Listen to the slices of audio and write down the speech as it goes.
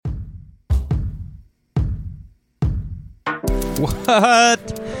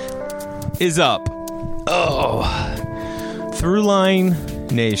What is up? Oh,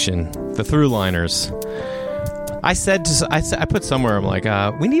 Throughline Nation, the Throughliners. I put somewhere, I'm like,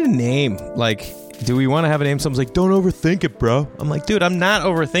 we need a name. Like, do we want to have a name? Someone's like, don't overthink it, bro. I'm like, dude, I'm not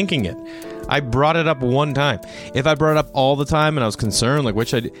overthinking it. I brought it up one time. If I brought it up all the time and I was concerned, like,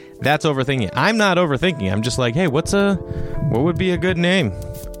 that's overthinking it. I'm not overthinking it. I'm just like, hey, what would be a good name?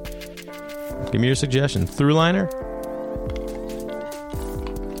 Give me your suggestion. Throughline?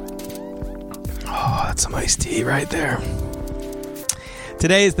 Oh, that's some iced tea right there.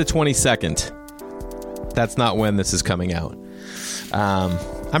 Today is the 22nd. That's not when this is coming out.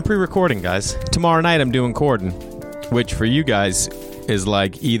 I'm pre-recording, guys. Tomorrow night I'm doing Corden, which for you guys is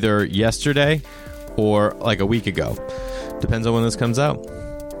like either yesterday or like a week ago. Depends on when this comes out.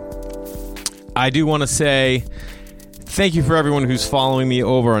 I do want to say thank you for everyone who's following me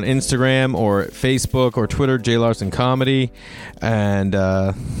over on Instagram or Facebook or Twitter, Jay Larson Comedy. And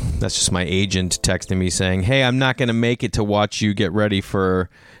that's just my agent texting me saying, hey, I'm not going to make it to watch you get ready for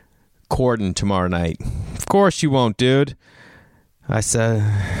Corden tomorrow night. Of course you won't, dude. I said,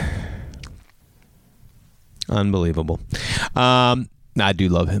 unbelievable. I do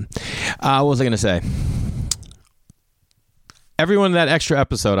love him. What was I going to say? Everyone in that extra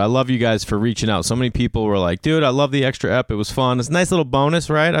episode, I love you guys for reaching out. So many people were like, dude, I love the extra ep. It was fun. It's a nice little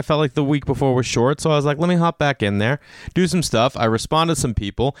bonus, right? I felt like the week before was short, so I was like, let me hop back in there, do some stuff. I responded to some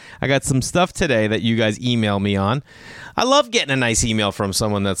people. I got some stuff today that you guys email me on. I love getting a nice email from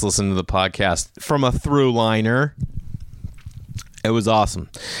someone that's listening to the podcast, from a Throughline. It was awesome.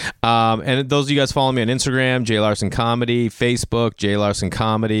 And those of you guys follow me on Instagram, Jay Larson Comedy, Facebook, Jay Larson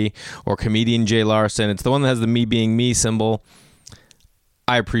Comedy, or Comedian Jay Larson. It's the one that has the me being me symbol.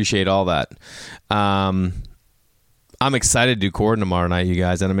 I appreciate all that. I'm excited to do Corden tomorrow night, you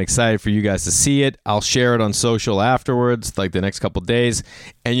guys, and I'm excited for you guys to see it. I'll share it on social afterwards, like the next couple days.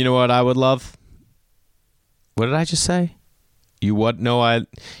 And you know what I would love? What did I just say? You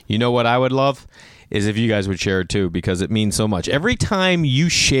know what I would love? Is if you guys would share it too, because it means so much. Every time you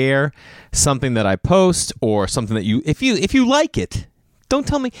share something that I post or something that if you like it, don't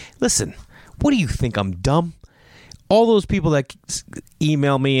tell me, listen, what do you think, I'm dumb? All those people that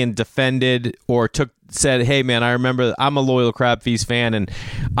email me and defended or said, hey man, I remember I'm a loyal Crab Feast fan and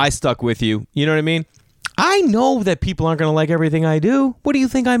I stuck with you. You know what I mean? I know that people aren't going to like everything I do. What do you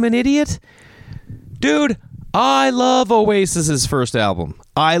think, I'm an idiot? Dude, I love Oasis's first album.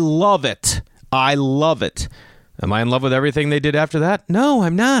 I love it. I love it. Am I in love with everything they did after that? No,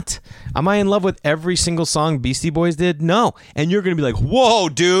 I'm not. Am I in love with every single song Beastie Boys did? No. And you're going to be like, whoa,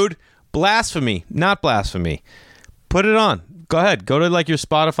 dude, blasphemy. Not blasphemy. Put it on. Go ahead. Go to like your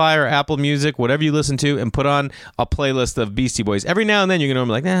Spotify or Apple Music, whatever you listen to, and put on a playlist of Beastie Boys. Every now and then you're going to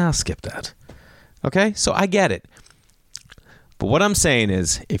be like, nah, I'll skip that. Okay? So I get it. But what I'm saying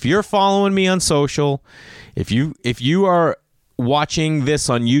is, if you're following me on social, if you are watching this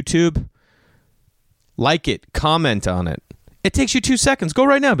on YouTube, like it, comment on it. It takes you 2 seconds. Go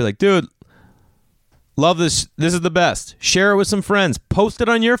right now. Be like, dude, love this. This is the best. Share it with some friends. Post it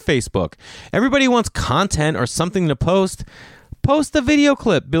on your Facebook. Everybody wants content or something to post. Post a video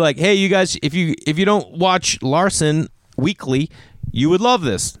clip. Be like, hey, you guys, if you don't watch Larson weekly, you would love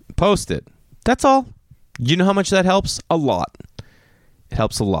this. Post it. That's all. You know how much that helps? A lot. It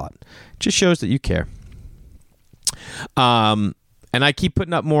helps a lot. Just shows that you care. And I keep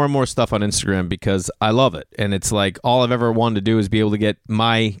putting up more and more stuff on Instagram because I love it. And it's like all I've ever wanted to do is be able to get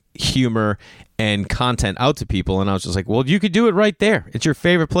my humor and content out to people. And I was just like, well, you could do it right there. It's your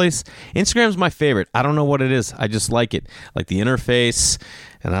favorite place. Instagram's my favorite. I don't know what it is. I just like it. Like the interface.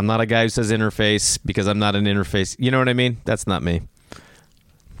 And I'm not a guy who says interface because I'm not an interface. You know what I mean? That's not me.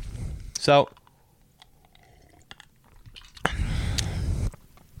 So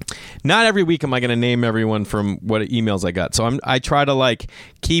not every week am I going to name everyone from what emails I got. So I try to like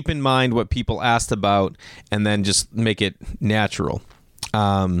keep in mind what people asked about and then just make it natural.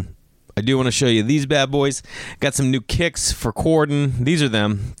 I do want to show you these bad boys. Got some new kicks for Corden. These are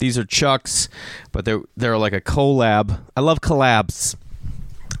them. These are Chuck's, but they're like a collab. I love collabs.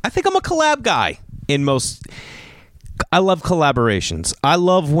 I think I'm a collab guy I love collaborations. I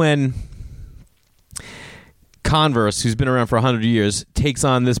love when Converse, who's been around for 100 years, takes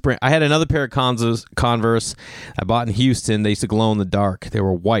on this brand. I had another pair of Converse I bought in Houston. They used to glow in the dark. They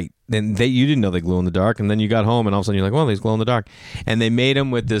were white. And you didn't know they glow in the dark. And then you got home, and all of a sudden you're like, well, these glow in the dark. And they made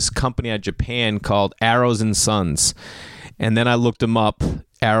them with this company out of Japan called Arrows and Sons. And then I looked them up,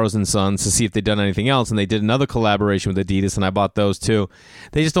 Arrows and Sons, to see if they'd done anything else. And they did another collaboration with Adidas, and I bought those too.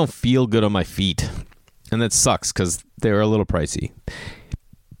 They just don't feel good on my feet. And that sucks because they're a little pricey.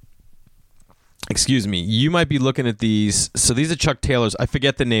 excuse me, you might be looking at these. So these are Chuck Taylors. I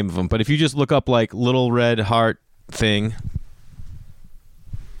forget the name of them, but if you just look up like little red heart thing,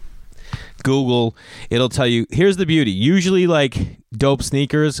 Google, it'll tell you. Here's the beauty. Usually like dope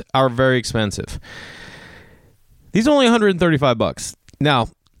sneakers are very expensive. These are only $135. Now,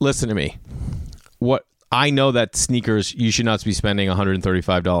 listen to me. What I know that sneakers, you should not be spending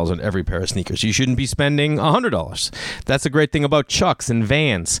 $135 on every pair of sneakers. You shouldn't be spending $100. That's the great thing about Chucks and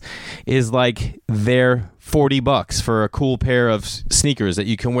Vans is like they're $40 for a cool pair of sneakers that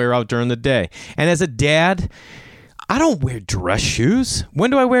you can wear out during the day. And as a dad, I don't wear dress shoes. When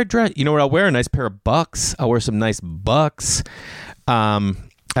do I wear dress? You know what I'll wear? A nice pair of Bucks. I'll wear some nice Bucks. I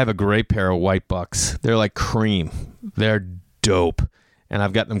have a great pair of white Bucks. They're like cream. They're dope. And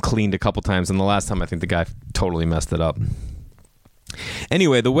I've gotten them cleaned a couple times. And the last time, I think the guy totally messed it up.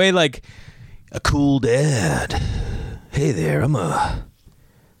 Anyway, the way like a cool dad. Hey there, I'm a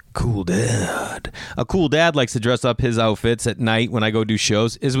cool dad. A cool dad likes to dress up his outfits at night when I go do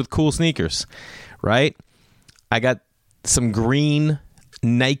shows is with cool sneakers, right? I got some green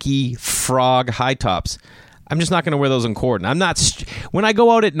Nike Frog high tops. I'm just not going to wear those in court. I'm not. When I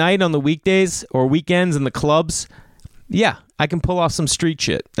go out at night on the weekdays or weekends in the clubs, yeah, I can pull off some street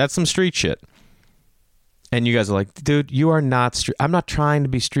shit. That's some street shit. And you guys are like, dude, you are not street. I'm not trying to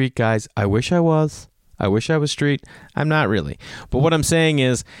be street, guys. I wish I was. I wish I was street. I'm not really. But what I'm saying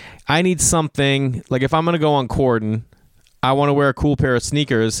is I need something, like if I'm going to go on Corden, I want to wear a cool pair of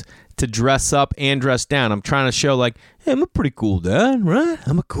sneakers to dress up and dress down. I'm trying to show like, hey, I'm a pretty cool dad, right?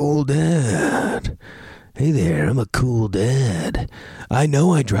 I'm a cool dad. Hey there, I'm a cool dad. I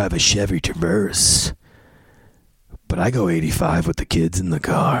know I drive a Chevy Traverse, but I go 85 with the kids in the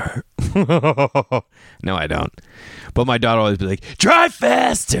car. No, I don't. But my daughter always be like, drive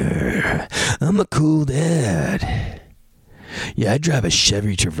faster. I'm a cool dad. Yeah, I drive a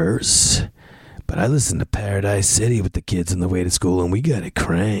Chevy Traverse, but I listen to Paradise City with the kids on the way to school, and we got it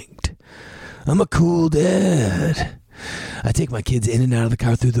cranked. I'm a cool dad. I take my kids in and out of the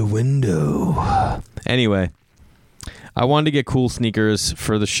car through the window. Anyway, I wanted to get cool sneakers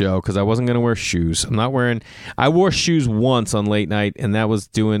for the show because I wasn't going to wear shoes. I wore shoes once on late night, and that was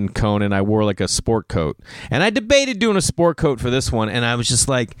doing Conan. I wore like a sport coat. And I debated doing a sport coat for this one, and I was just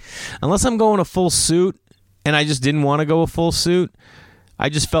like, unless I'm going a full suit, and I just didn't want to go a full suit, I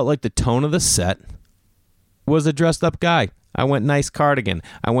just felt like the tone of the set was a dressed up guy. I went nice cardigan.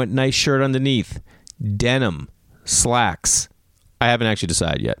 I went nice shirt underneath. Denim. Slacks. I haven't actually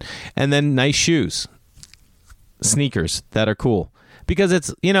decided yet. And then nice shoes. Sneakers that are cool. Because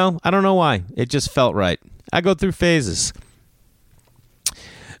it's, I don't know why. It just felt right. I go through phases.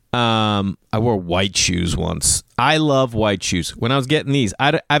 I wore white shoes once. I love white shoes. When I was getting these,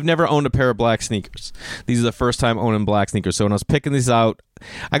 I've never owned a pair of black sneakers. These are the first time owning black sneakers. So when I was picking these out,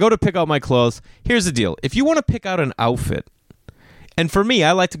 I go to pick out my clothes. Here's the deal. If you want to pick out an outfit, and for me,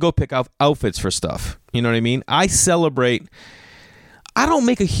 I like to go pick out outfits for stuff. You know what I mean? I celebrate. I don't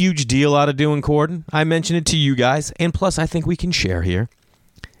make a huge deal out of doing Corden. I mention it to you guys. And plus, I think we can share here.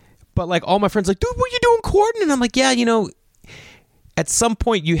 But like all my friends like, dude, what are you doing Corden? And I'm like, yeah, at some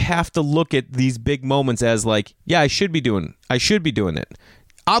point you have to look at these big moments as like, yeah, I should be doing it.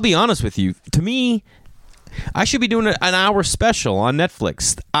 I'll be honest with you. To me, I should be doing an hour special on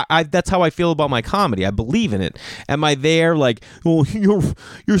Netflix. That's how I feel about my comedy. I believe in it. Am I there like, well,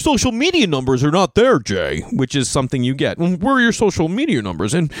 your social media numbers are not there, Jay, which is something you get. Well, where are your social media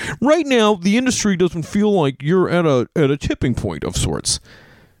numbers? And right now, the industry doesn't feel like you're at a tipping point of sorts.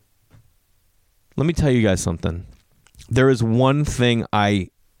 Let me tell you guys something. There is one thing I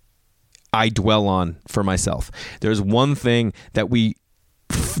dwell on for myself. There's one thing that we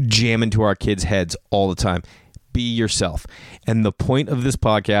jam into our kids' heads all the time. Be yourself. And the point of this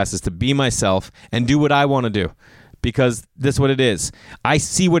podcast is to be myself and do what I want to do, because that's what it is. I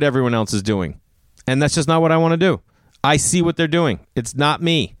see what everyone else is doing, and that's just not what I want to do. I see what they're doing. It's not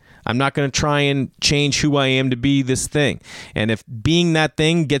me. I'm not going to try and change who I am to be this thing. And if being that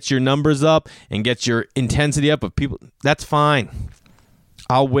thing gets your numbers up and gets your intensity up of people, that's fine.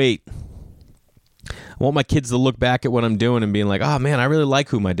 I'll wait. I want my kids to look back at what I'm doing and being like, oh, man, I really like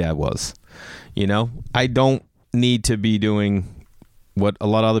who my dad was. I don't need to be doing what a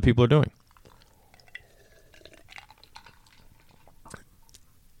lot of other people are doing.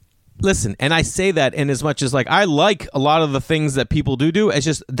 Listen, and I say that in as much as like I like a lot of the things that people do. It's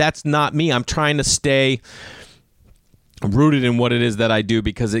just that's not me. I'm trying to stay rooted in what it is that I do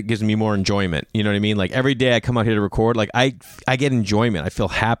because it gives me more enjoyment. You know what I mean? Like every day I come out here to record, like I get enjoyment. I feel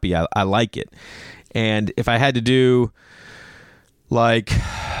happy. I like it. And if I had to do like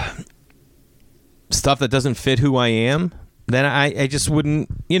stuff that doesn't fit who I am, then I just wouldn't,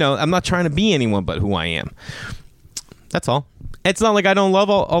 I'm not trying to be anyone but who I am. That's all. It's not like I don't love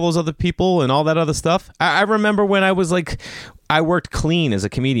all those other people and all that other stuff. I remember when I was like, I worked clean as a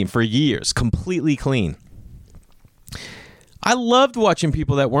comedian for years, completely clean. I loved watching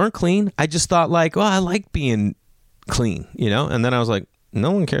people that weren't clean. I just thought like, well, I like being clean, And then I was like,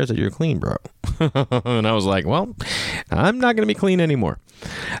 no one cares that you're clean, bro. And I was like, well, I'm not going to be clean anymore.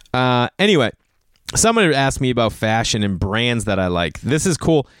 Anyway, someone asked me about fashion and brands that I like. This is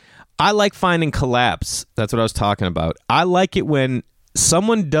cool. I like finding collabs. That's what I was talking about. I like it when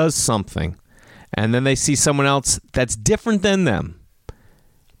someone does something and then they see someone else that's different than them,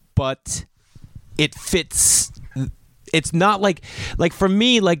 but it fits. It's not like for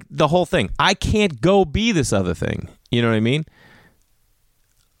me, like the whole thing, I can't go be this other thing. You know what I mean?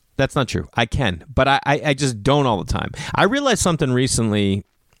 That's not true. I can, but I just don't all the time. I realized something recently,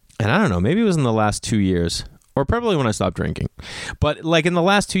 and I don't know, maybe it was in the last 2 years. Or probably when I stopped drinking. But like in the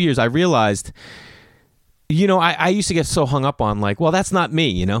last 2 years, I realized, I used to get so hung up on like, well, that's not me,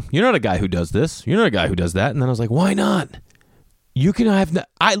 You're not a guy who does this. You're not a guy who does that. And then I was like, why not? You can have...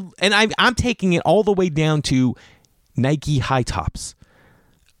 I'm taking it all the way down to Nike high tops.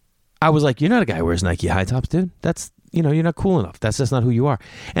 I was like, you're not a guy who wears Nike high tops, dude. That's, you're not cool enough. That's just not who you are.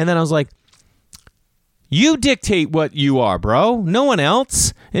 And then I was like, you dictate what you are, bro. No one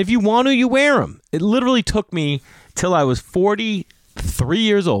else. And if you want to, you wear them. It literally took me till I was 43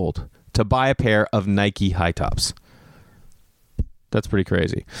 years old to buy a pair of Nike high tops. That's pretty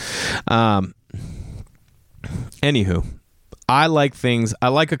crazy. Anywho, I like things. I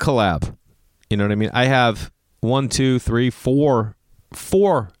like a collab. You know what I mean? I have 1, 2, 3, 4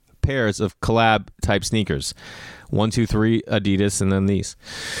 pairs of collab type sneakers. 1, 2, 3 Adidas, and then these.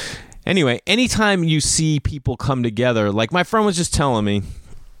 Anyway, anytime you see people come together, like my friend was just telling me,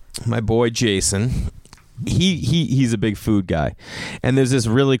 my boy Jason, he's a big food guy, and there's this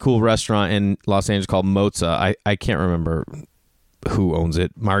really cool restaurant in Los Angeles called Mozza. I can't remember who owns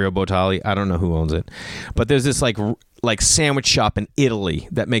it. Mario Botali, I don't know who owns it, but there's this like sandwich shop in Italy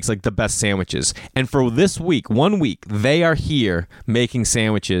that makes like the best sandwiches. And for this week, 1 week, they are here making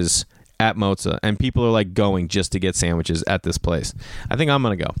sandwiches at Mozza, and people are like going just to get sandwiches at this place. I think I'm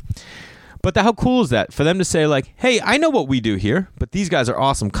gonna go. But how cool is that for them to say like, hey, I know what we do here, but these guys are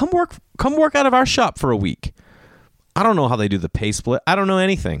awesome. Come work out of our shop for a week. I don't know how they do the pay split. I don't know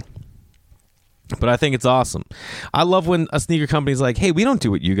anything. But I think it's awesome. I love when a sneaker company's like, hey, we don't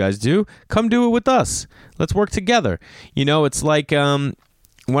do what you guys do. Come do it with us. Let's work together. It's like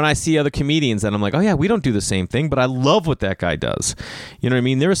when I see other comedians and I'm like, oh yeah, we don't do the same thing, but I love what that guy does. You know what I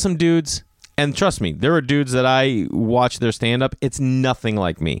mean? There are some dudes, and trust me, there are dudes that I watch their stand-up. It's nothing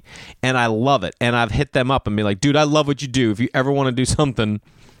like me. And I love it. And I've hit them up and be like, dude, I love what you do. If you ever want to do something,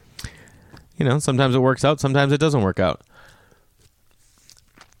 sometimes it works out, sometimes it doesn't work out.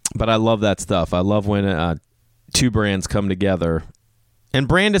 But I love that stuff. I love when two brands come together. And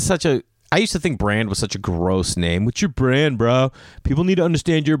brand is I used to think brand was such a gross name. What's your brand, bro? People need to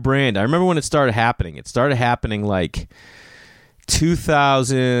understand your brand. I remember when it started happening. It started happening like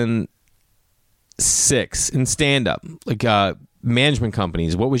 2006 in stand-up. Like management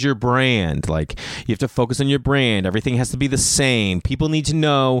companies. What was your brand? Like, you have to focus on your brand. Everything has to be the same. People need to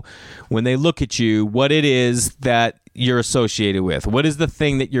know when they look at you what it is that you're associated with. What is the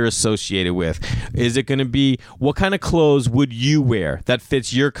thing that you're associated with? Is it going to be, what kind of clothes would you wear that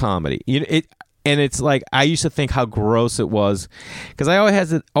fits your comedy? And it's like, I used to think how gross it was, because I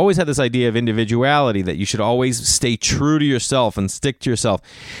always had this idea of individuality, that you should always stay true to yourself and stick to yourself.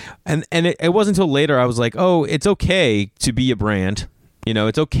 And it wasn't until later I was like, oh, it's okay to be a brand.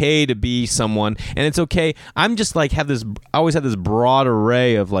 It's okay to be someone, and it's okay. I'm just like, I always had this broad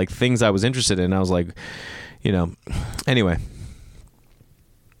array of like things I was interested in. I was like, anyway,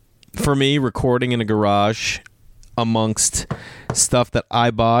 for me, recording in a garage amongst stuff that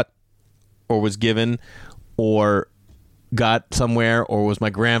I bought or was given or got somewhere or was my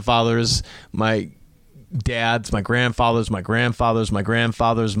grandfather's, my dad's, my grandfather's, my grandfather's,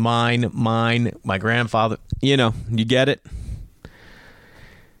 mine, my grandfather, you get it?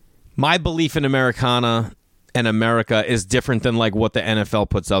 My belief in Americana and America is different than like what the NFL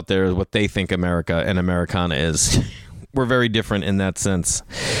puts out there, what they think America and Americana is. We're very different in that sense.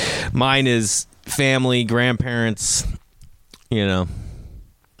 Mine is family, grandparents, I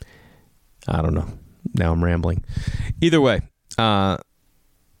don't know. Now I'm rambling. Either way,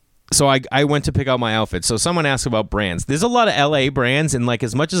 so I went to pick out my outfit. So someone asked about brands. There's a lot of LA brands, and like,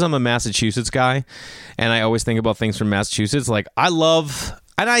 as much as I'm a Massachusetts guy, and I always think about things from Massachusetts, like I love...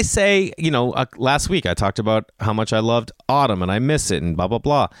 And I say, last week I talked about how much I loved autumn and I miss it and blah, blah,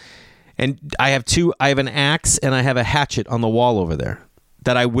 blah. And I have an axe and I have a hatchet on the wall over there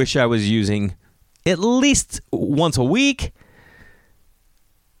that I wish I was using at least once a week.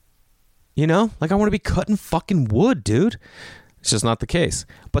 You know, like I want to be cutting fucking wood, dude. It's just not the case.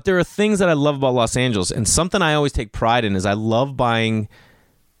 But there are things that I love about Los Angeles, and something I always take pride in is I love buying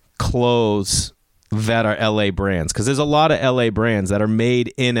clothes that are LA brands, because there's a lot of LA brands that are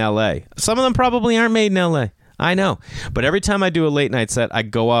made in LA. Some of them probably aren't made in LA. I know. But every time I do a late night set, I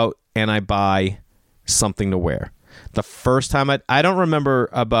go out and I buy something to wear. The first time I don't remember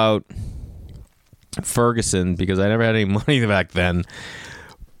about Ferguson because I never had any money back then.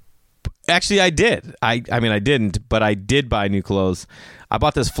 Actually, I did. I mean, I didn't, but I did buy new clothes. I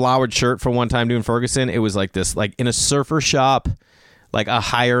bought this flowered shirt for one time doing Ferguson. It was like this, like in a surfer shop, like a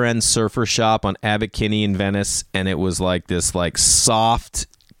higher end surfer shop on Abbot Kinney in Venice, and it was like this, like soft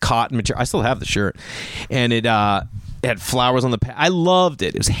cotton material. I still have the shirt, and it had flowers on the. I loved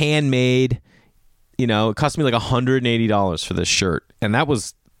it. It was handmade. You know, it cost me like $180 for this shirt, and that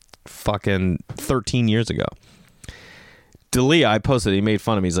was fucking 13 years ago. D'Elia, I posted it. He made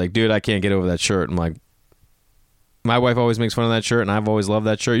fun of me. He's like, dude, I can't get over that shirt. I'm like, my wife always makes fun of that shirt, and I've always loved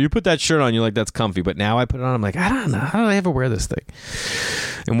that shirt. You put that shirt on, you're like, that's comfy. But now I put it on, I'm like, I don't know. How did I ever wear this thing?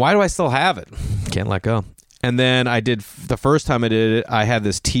 And why do I still have it? Can't let go. And then I did, the first time I did it, I had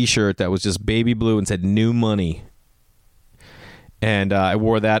this T-shirt that was just baby blue and said new money. And I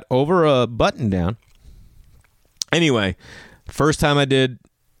wore that over a button down. Anyway, first time I did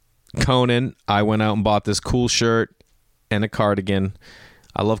Conan, I went out and bought this cool shirt and a cardigan.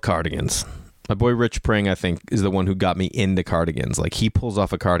 I love cardigans. My boy Rich Pring, I think, is the one who got me into cardigans. Like, he pulls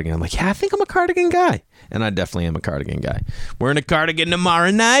off a cardigan. I'm like, yeah, I think I'm a cardigan guy. And I definitely am a cardigan guy. Wearing a cardigan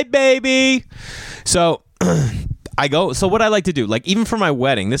tomorrow night, baby. So so what I like to do, like, even for my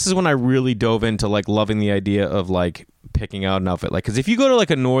wedding, this is when I really dove into, like, loving the idea of, like, picking out an outfit. Like, because if you go to, like,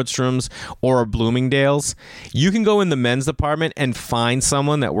 a Nordstrom's or a Bloomingdale's, you can go in the men's department and find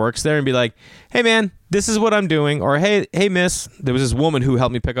someone that works there and be like, hey, man, this is what I'm doing. Or, hey, miss, there was this woman who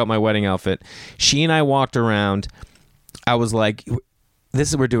helped me pick out my wedding outfit. She and I walked around. I was like,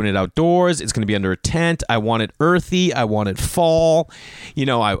 we're doing it outdoors. It's going to be under a tent. I wanted earthy. I wanted fall. You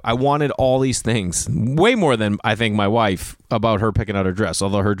know, I wanted all these things. Way more than, I think, my wife about her picking out her dress.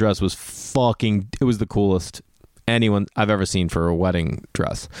 Although her dress was it was the coolest anyone I've ever seen for a wedding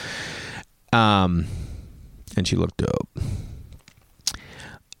dress. And she looked dope.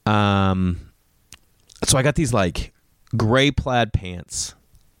 So I got these, like, gray plaid pants.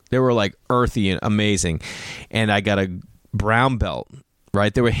 They were, like, earthy and amazing. And I got a brown belt.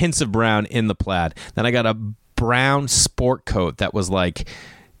 Right? There were hints of brown in the plaid. Then I got a brown sport coat that was like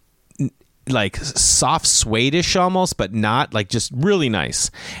soft suede-ish almost, but not, like, just really nice.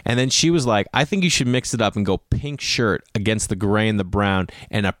 And then she was like, I think you should mix it up and go pink shirt against the gray and the brown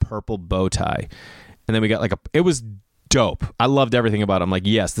and a purple bow tie. And then we got it was dope. I loved everything about it. I'm like,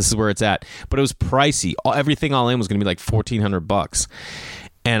 yes, this is where it's at. But it was pricey. Everything all in was going to be like $1,400.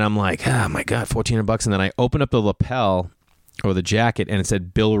 And I'm like, oh my God, $1,400. And then I opened up the lapel or the jacket, and it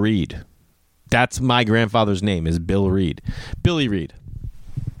said Bill Reed. That's my grandfather's name, is Bill Reed. Billy Reed.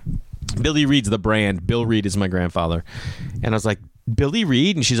 Billy Reed's the brand. Bill Reed is my grandfather. And I was like, Billy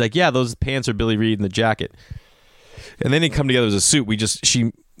Reed? And she's like, yeah, those pants are Billy Reed and the jacket. And then they come together as a suit.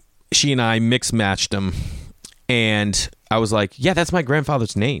 She and I mix matched them. And I was like, yeah, that's my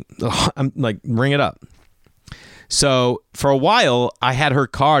grandfather's name. I'm like, ring it up. So for a while, I had her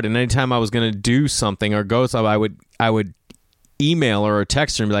card, and anytime I was going to do something or go somewhere, I would email her or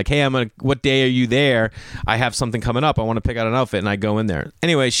text her and be like, hey, what day are you there? I have something coming up. I want to pick out an outfit. And I go in there.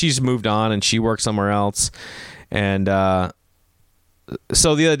 Anyway, she's moved on and she works somewhere else. And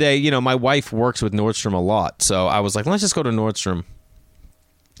so the other day, you know, my wife works with Nordstrom a lot. So I was like, let's just go to Nordstrom.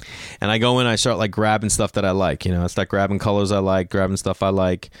 And I go in, I start, like, grabbing stuff that I like. You know, I start grabbing colors I like, grabbing stuff I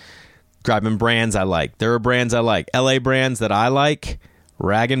like, grabbing brands I like. There are brands I like. LA brands that I like,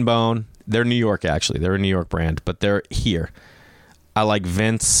 Rag & Bone. They're New York, actually. They're a New York brand, but they're here. I like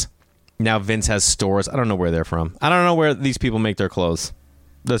Vince. Now Vince has stores. I don't know where they're from. I don't know where these people make their clothes.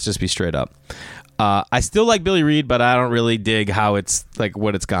 Let's just be straight up. I still like Billy Reed, but I don't really dig how it's, like,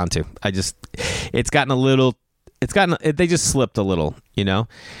 what it's gone to. They just slipped a little, you know?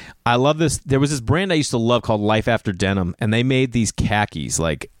 I love this. There was this brand I used to love called Life After Denim, and they made these khakis.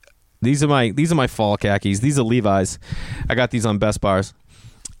 Like, these are my fall khakis. These are Levi's. I got these on Best Bars.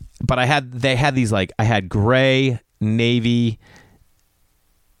 But they had these, like, I had gray, navy,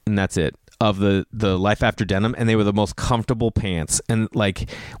 and that's it, of the Life After Denim, and they were the most comfortable pants. And,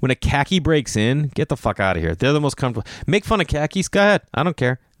 like, when a khaki breaks in, get the fuck out of here. They're the most comfortable. Make fun of khakis? Go ahead. I don't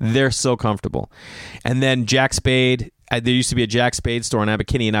care. They're so comfortable. And then Jack Spade, there used to be a Jack Spade store in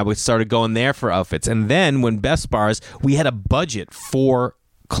Abercrombie, and I started going there for outfits. And then when Best Bars, we had a budget for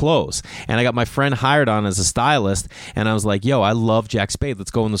clothes, and I got my friend hired on as a stylist, and I was like, yo, I love Jack Spade,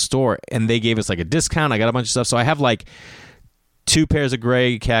 let's go in the store. And they gave us like a discount. I got a bunch of stuff, so I have like 2 pairs of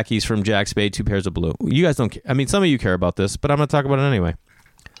gray khakis from Jack Spade, 2 pairs of blue. You guys don't care. I mean, some of you care about this, but I'm gonna talk about it anyway.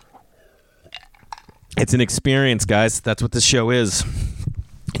 It's an experience, guys. That's what this show is.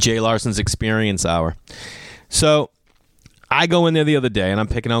 Jay Larson's Experience Hour. So I go in there the other day, and I'm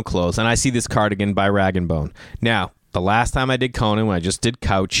picking out clothes, and I see this cardigan by Rag & Bone. Now, the last time I did Conan, when I just did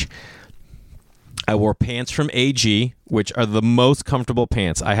couch, I wore pants from AG, which are the most comfortable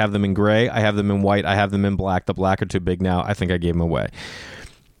pants. I have them in gray, I have them in white, I have them in black. The black are too big now. I think I gave them away.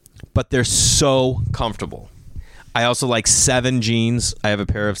 But they're so comfortable. I also like 7 jeans. I have a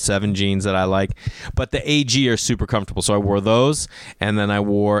pair of 7 jeans that I like. But the AG are super comfortable. So I wore those, and then I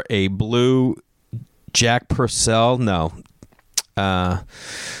wore a blue Jack Purcell. No.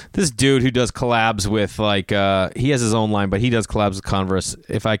 This dude who does collabs with, like, he has his own line, but he does collabs with Converse.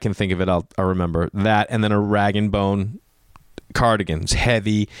 If I can think of it, I'll remember that. And then a Rag & Bone cardigan. It's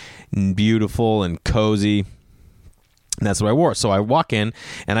heavy and beautiful and cozy. And that's what I wore. So I walk in,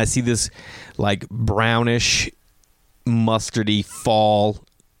 and I see this, like, brownish, mustardy fall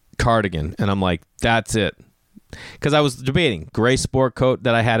cardigan. And I'm like, that's it. Because I was debating gray sport coat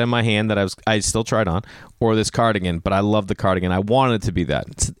that I had in my hand that I still tried on, or this cardigan, but I love the cardigan. I wanted it to be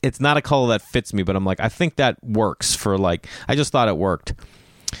that. It's not a color that fits me, but I'm like, I think that works for, like, I just thought it worked.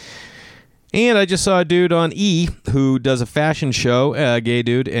 And I just saw a dude on E who does a fashion show, a gay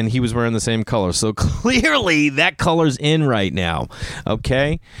dude, and he was wearing the same color. So clearly that color's in right now,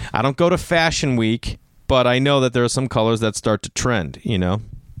 okay? I don't go to Fashion Week, but I know that there are some colors that start to trend, you know?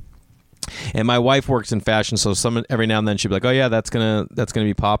 And my wife works in fashion, so every now and then she'd be like, "Oh yeah, that's gonna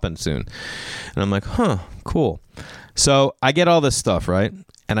be popping soon," and I'm like, "Huh, cool." So I get all this stuff right,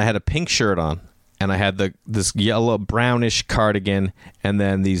 and I had a pink shirt on, and I had this yellow brownish cardigan, and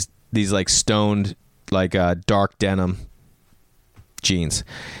then these like stoned like dark denim jeans.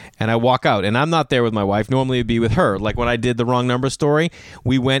 And I walk out, and I'm not there with my wife. Normally it'd be with her. Like when I did the Wrong Number story,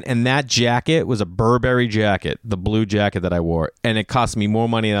 we went, and that jacket was a Burberry jacket, the blue jacket that I wore, and it cost me more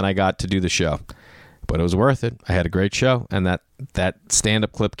money than I got to do the show. But it was worth it. I had a great show, and that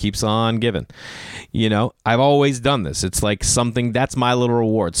stand-up clip keeps on giving. You know, I've always done this. It's like something, that's my little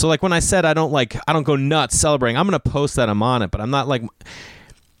reward. So like when I said I don't go nuts celebrating, I'm going to post that I'm on it, but I'm not like...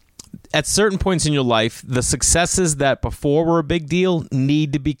 At certain points in your life, the successes that before were a big deal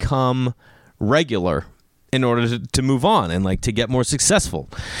need to become regular in order to move on and like to get more successful.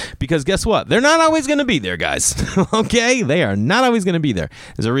 Because guess what? They're not always going to be there, guys. Okay? They are not always going to be there.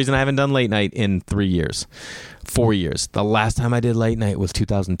 There's a reason I haven't done late night in 4 years. The last time I did late night was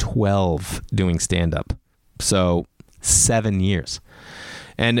 2012 doing stand-up. So 7 years.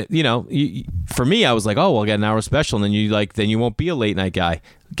 And, you know, for me, I was like, oh, we'll get an hour special, and then you won't be a late night guy.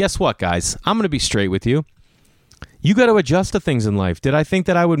 Guess what, guys? I'm going to be straight with you. You got to adjust to things in life. Did I think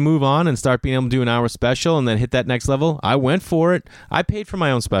that I would move on and start being able to do an hour special and then hit that next level? I went for it. I paid for my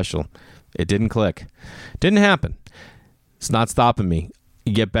own special. It didn't click. Didn't happen. It's not stopping me.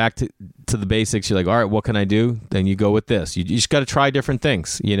 You get back to the basics. You're like, all right, what can I do? Then you go with this. You just got to try different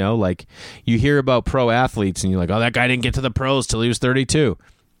things. You know, like you hear about pro athletes and you're like, oh, that guy didn't get to the pros till he was 32.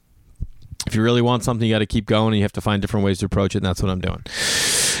 If you really want something, you got to keep going, and you have to find different ways to approach it, and that's what I'm doing.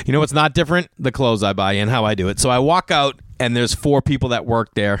 You know what's not different? The clothes I buy and how I do it. So I walk out, and there's 4 people that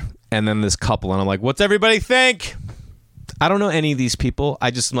work there, and then this couple, and I'm like, what's everybody think? I don't know any of these people.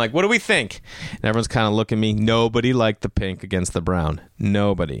 I just am like, what do we think? And everyone's kind of looking at me. Nobody liked the pink against the brown.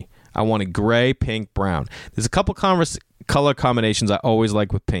 Nobody. I wanted gray, pink, brown. There's a couple color combinations I always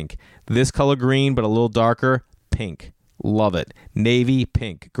like with pink. This color green, but a little darker, pink. Love it. Navy,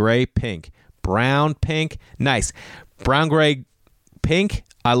 pink. Gray, pink. Brown, pink. Nice. Brown, gray, pink.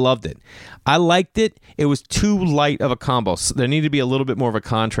 I loved it. I liked it. It was too light of a combo. So there needed to be a little bit more of a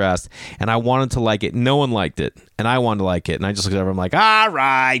contrast, and I wanted to like it. No one liked it, and I wanted to like it. And I just looked at everyone like, all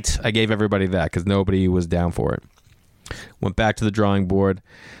right. I gave everybody that because nobody was down for it. Went back to the drawing board.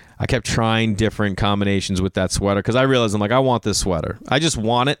 I kept trying different combinations with that sweater because I realized I want this sweater. I just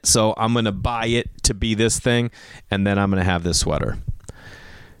want it, so I'm going to buy it to be this thing, and then I'm going to have this sweater.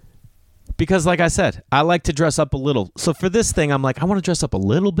 Because like I said, I like to dress up a little. So for this thing, I'm like, I want to dress up a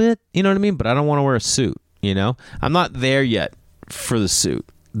little bit, you know what I mean? But I don't want to wear a suit, you know? I'm not there yet for the suit.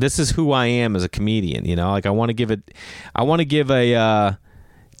 This is who I am as a comedian, you know? Like I want to give a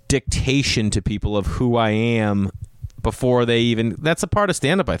dictation to people of who I am before they even. That's a part of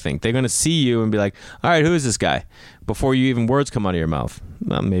stand-up, I think. They're going to see you and be like, all right, who is this guy? Before you even words come out of your mouth.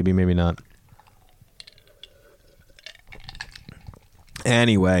 Well, maybe not.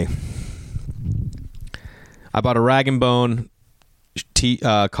 Anyway, I bought a Rag & Bone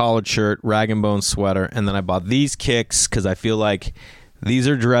collared shirt, Rag & Bone sweater, and then I bought these kicks because I feel like these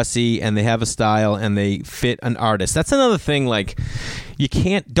are dressy and they have a style and they fit an artist. That's another thing. Like,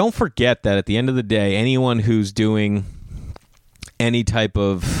 don't forget that at the end of the day, anyone who's doing any type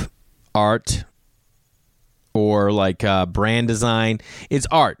of art or like brand design, it's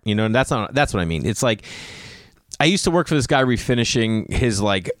art, and that's what I mean. It's like, I used to work for this guy refinishing his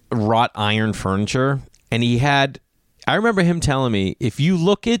like wrought iron furniture, and I remember him telling me, if you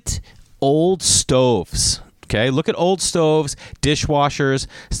look at old stoves, okay, look at old stoves, dishwashers,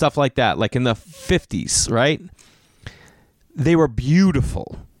 stuff like that, like in the 50s, right? They were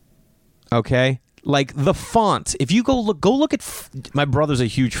beautiful, okay? Like the font. If you go look at, my brother's a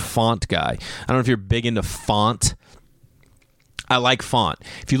huge font guy. I don't know if you're big into font. I like font.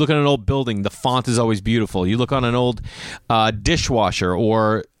 If you look at an old building, the font is always beautiful. You look on an old dishwasher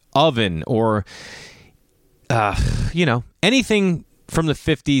or oven or, anything from the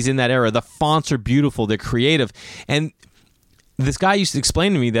 50s in that era, the fonts are beautiful. They're creative. And this guy used to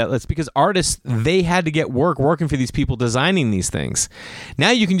explain to me that it's because artists, they had to get working for these people designing these things.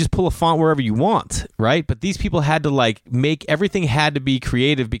 Now you can just pull a font wherever you want, right? But these people had to like make everything had to be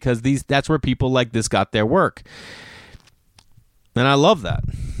creative because that's where people like this got their work. And I love that.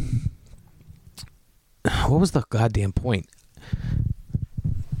 What was the goddamn point?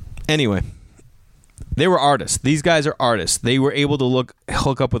 Anyway, they were artists. These guys are artists. They were able to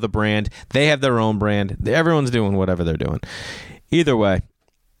hook up with a brand. They have their own brand. Everyone's doing whatever they're doing. Either way,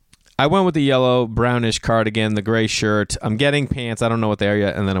 I went with the yellow, brownish cardigan, the gray shirt. I'm getting pants. I don't know what they are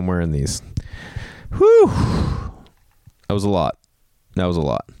yet. And then I'm wearing these. Whew. That was a lot.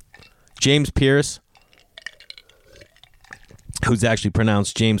 James Pierce, who's actually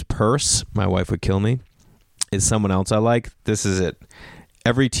pronounced James Purse, my wife would kill me, is someone else I like. This is it.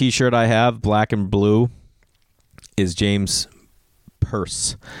 Every t-shirt I have, black and blue, is James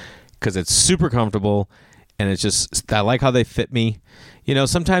Purse because it's super comfortable and it's just, I like how they fit me.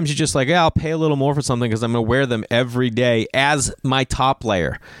 Sometimes you're just like, yeah, I'll pay a little more for something because I'm going to wear them every day as my top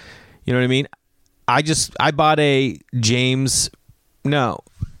layer. You know what I mean? I bought a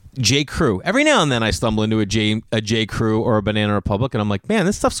J. Crew. Every now and then I stumble into a J. Crew or a Banana Republic, and I'm like, man,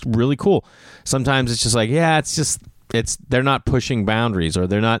 this stuff's really cool. Sometimes it's just like, yeah, they're not pushing boundaries or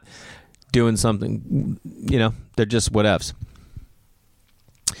they're not doing something, they're just whatevs.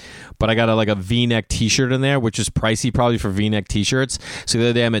 But I got a V-neck t-shirt in there, which is pricey probably for V-neck t-shirts. So the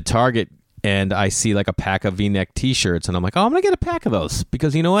other day I'm at Target and I see like a pack of V-neck t-shirts and I'm like, oh, I'm going to get a pack of those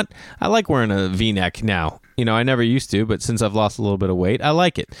because you know what? I like wearing a V-neck now. I never used to, but since I've lost a little bit of weight, I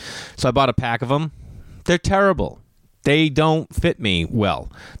like it. So I bought a pack of them. They're terrible. They don't fit me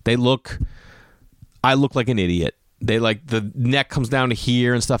well. I look like an idiot. They the neck comes down to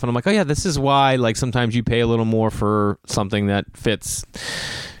here and stuff. And I'm like, oh yeah, this is why sometimes you pay a little more for something that fits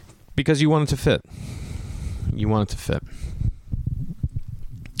because you want it to fit.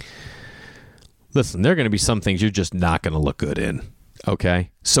 Listen, there are going to be some things you're just not going to look good in. Okay.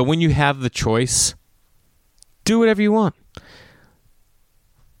 So when you have the choice, do whatever you want.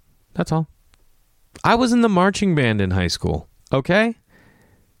 That's all. I was in the marching band in high school. Okay.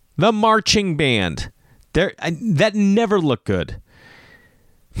 The marching band. That never looked good.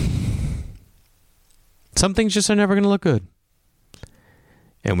 Some things just are never going to look good.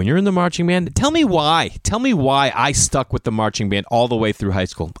 And when you're in the marching band, tell me why. Tell me why I stuck with the marching band all the way through high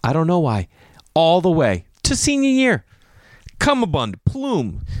school. I don't know why. All the way to senior year. Cummerbund,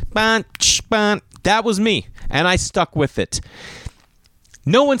 plume, ban, ban. That was me. And I stuck with it.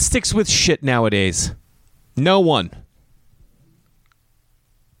 No one sticks with shit nowadays. No one.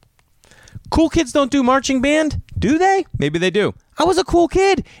 Cool kids don't do marching band, do they? Maybe they do. I was a cool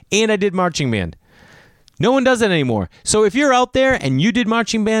kid, and I did marching band. No one does it anymore. So if you're out there and you did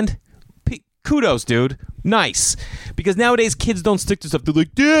marching band, kudos, dude. Nice. Because nowadays kids don't stick to stuff. They're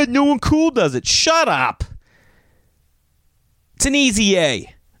like, Dad, no one cool does it. Shut up. It's an easy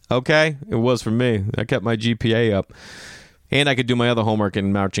A. Okay? It was for me. I kept my GPA up. And I could do my other homework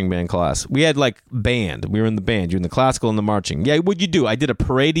in marching band class. We had band. We were in the band. You're in the classical and the marching. Yeah, what'd you do? I did a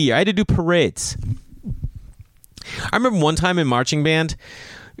parade a year. I had to do parades. I remember one time in marching band,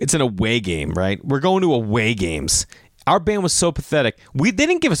 it's an away game, right? We're going to away games. Our band was so pathetic. They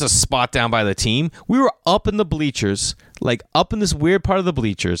didn't give us a spot down by the team. We were up in the bleachers, up in this weird part of the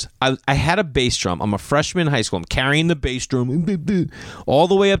bleachers. I had a bass drum. I'm a freshman in high school. I'm carrying the bass drum all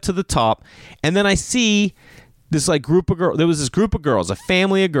the way up to the top. And then I see this like group of girls. There was this group of girls, a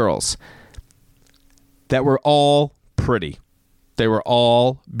family of girls that were all pretty. They were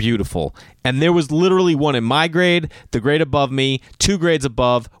all beautiful. And there was literally one in my grade, the grade above me, 2 grades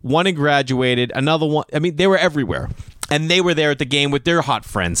above, one had graduated, another one. I mean, they were everywhere. And they were there at the game with their hot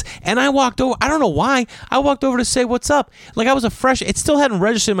friends. And I walked over. I don't know why. I walked over to say, what's up? Like I was a fresh. It still hadn't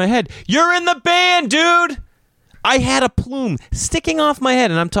registered in my head. You're in the band, dude. I had a plume sticking off my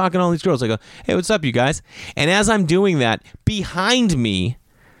head. And I'm talking to all these girls. I go, hey, what's up, you guys? And as I'm doing that, behind me,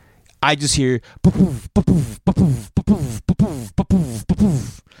 I just hear, and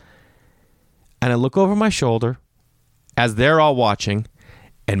I look over my shoulder as they're all watching,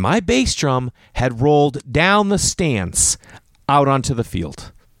 and my bass drum had rolled down the stands out onto the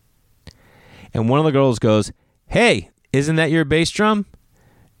field. And one of the girls goes, hey, isn't that your bass drum?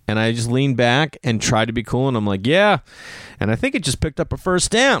 And I just leaned back and tried to be cool, and I'm like, yeah. And I think it just picked up a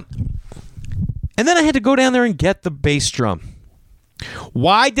first down. And then I had to go down there and get the bass drum.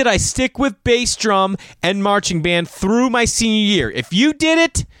 Why did I stick with bass drum and marching band through my senior year? If you did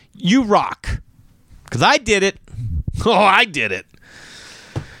it, you rock. Because I did it. Oh, I did it.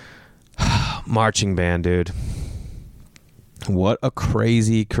 Marching band, dude. What a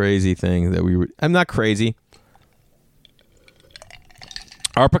crazy, crazy thing that we were. I'm not crazy.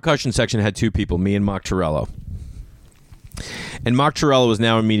 Our percussion section had 2 people, me and Mark Torello. And Mark Torello is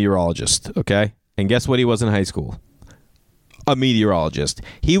now a meteorologist, okay? And guess what he was in high school? A meteorologist.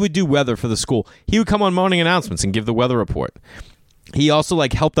 He would do weather for the school. He would come on morning announcements and give the weather report. He also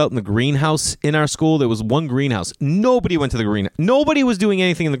helped out in the greenhouse in our school. There was one greenhouse. Nobody went to the greenhouse. Nobody was doing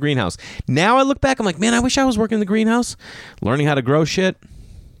anything in the greenhouse. Now I look back, I'm like, man, I wish I was working in the greenhouse, learning how to grow shit.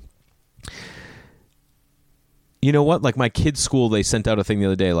 You know what? Like my kids' school, they sent out a thing the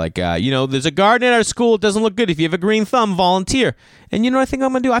other day, like, there's a garden in our school. It doesn't look good. If you have a green thumb, volunteer. And you know what I think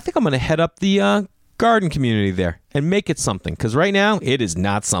I'm going to do? I think I'm going to head up the garden community there and make it something, because right now it is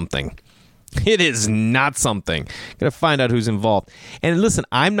not something. It is not something. Gotta find out who's involved. And listen,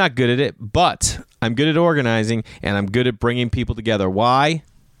 I'm not good at it, but I'm good at organizing and I'm good at bringing people together. Why?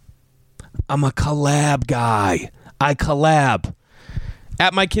 I'm a collab guy. I collab.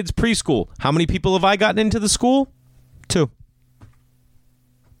 At my kids' preschool, how many people have I gotten into the school? 2.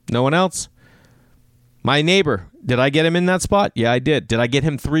 No one else? My neighbor, did I get him in that spot? Yeah, I did. Did I get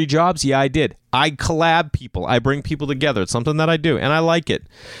him 3 jobs? Yeah, I did. I collab people. I bring people together. It's something that I do, and I like it.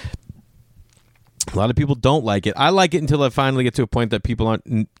 A lot of people don't like it. I like it until I finally get to a point that people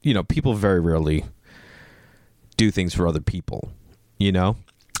aren't, people very rarely do things for other people,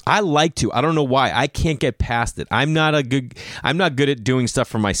 I like to. I don't know why. I can't get past it. I'm not good at doing stuff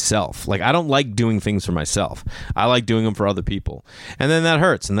for myself. Like, I don't like doing things for myself. I like doing them for other people. And then that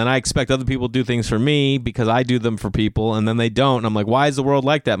hurts. And then I expect other people to do things for me because I do them for people, and then they don't. And I'm like, why is the world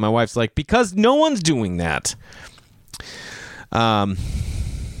like that? My wife's like, because no one's doing that.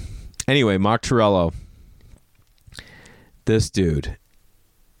 Anyway, Mark Torello. This dude.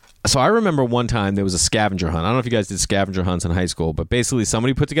 So I remember one time there was a scavenger hunt. I don't know if you guys did scavenger hunts in high school, but basically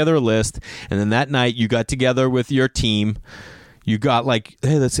somebody put together a list, and then that night you got together with your team. You got like,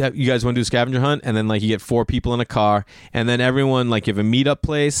 hey, you guys want to do a scavenger hunt? And then you get 4 people in a car, and then everyone you have a meetup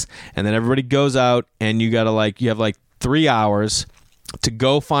place, and then everybody goes out, and you got you have 3 hours to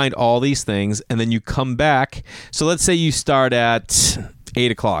go find all these things, and then you come back. So let's say you start at 8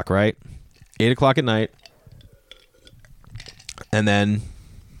 o'clock, right? 8 o'clock at night, and then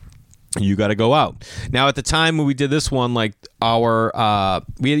you got to go out. Now, at the time when we did this one, we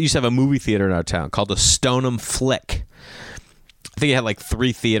used to have a movie theater in our town called the Stoneham Flick. I think it had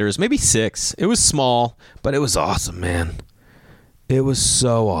 3 theaters, maybe 6. It was small, but it was awesome, man. It was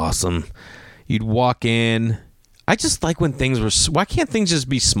so awesome. You'd walk in. I just like when things were. Why can't things just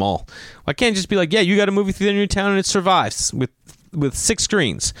be small? Why can't it just be yeah, you got a movie theater in your town and it survives with 6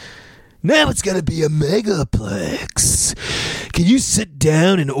 screens? Now it's got to be a megaplex. Can you sit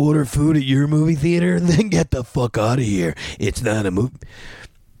down and order food at your movie theater and then get the fuck out of here? It's not a movie.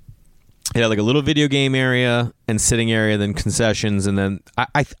 It had a little video game area and sitting area, then concessions, and then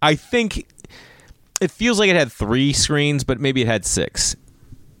I think it feels like it had 3 screens, but maybe it had 6.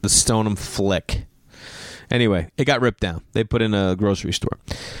 The Stoneham Flick. Anyway, it got ripped down. They put in a grocery store.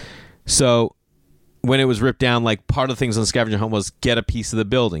 So when it was ripped down, part of the things on the scavenger hunt was get a piece of the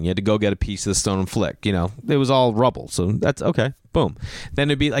building. You had to go get a piece of the Stoneham Flick. It was all rubble. So that's okay. Boom. Then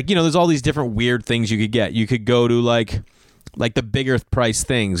it'd be there's all these different weird things you could get. You could go to the bigger price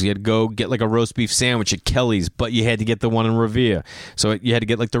things. You had to go get a roast beef sandwich at Kelly's, but you had to get the one in Revere. So you had to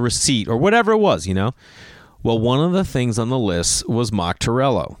get the receipt or whatever it was, Well, one of the things on the list was Mark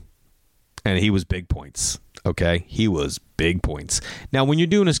Torello. And he was big points. Okay? He was big points. Now, when you're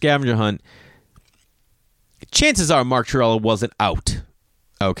doing a scavenger hunt, chances are Mark Torello wasn't out,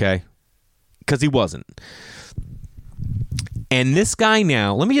 okay? Because he wasn't. And this guy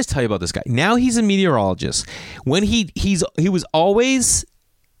now, let me just tell you about this guy. Now he's a meteorologist. When he was always,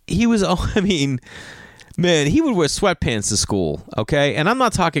 I mean, man, he would wear sweatpants to school, okay? And I'm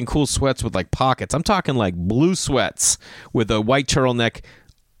not talking cool sweats with like pockets. I'm talking like blue sweats with a white turtleneck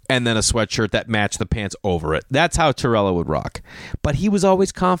and then a sweatshirt that matched the pants over it. That's how Torello would rock. But he was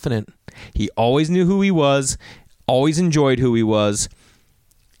always confident. He always knew who he was, always enjoyed who he was.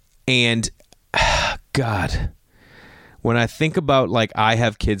 And God, when I think about, like, I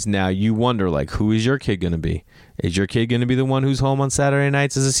have kids now, you wonder, like, who is your kid going to be? Is your kid going to be the one who's home on Saturday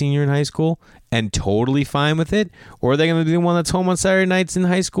nights as a senior in high school and totally fine with it? Or are they going to be the one that's home on Saturday nights in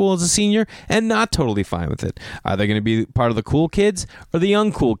high school as a senior and not totally fine with it? Are they going to be part of the cool kids or the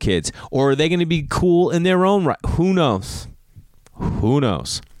uncool kids? Or are they going to be cool in their own right? Who knows? Who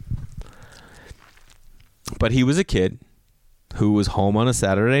knows? But he was a kid who was home on a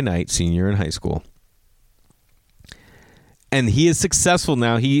Saturday night, senior in high school. And he is successful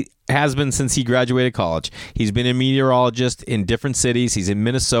now. He has been since he graduated college. He's been a meteorologist in different cities. He's in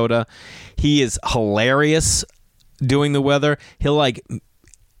Minnesota. He is hilarious doing the weather.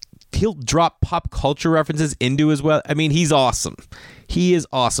 He'll drop pop culture references into his weather. I mean, he's awesome. He is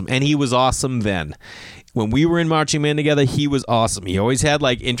awesome. And he was awesome then. When we were in Marching Band together, he was awesome. He always had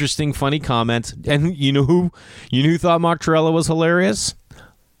like interesting, funny comments. And you know who thought Mark Torello was hilarious?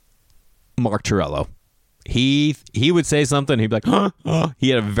 Mark Torello. He would say something, he'd be like, huh? He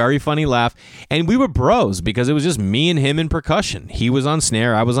had a very funny laugh. And we were bros because it was just me and him in percussion. He was on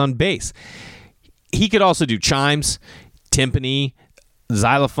snare, I was on bass. He could also do chimes, timpani,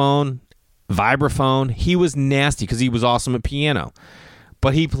 xylophone, vibraphone. He was nasty because he was awesome at piano.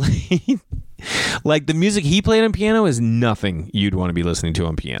 But he played, like, the music he played on piano is nothing you'd want to be listening to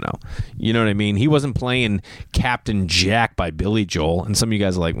on piano. You know what I mean? He wasn't playing Captain Jack by Billy Joel. And some of you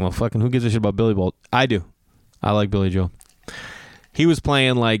guys are like, well, fucking who gives a shit about Billy Joel? I do. I like Billy Joel. He was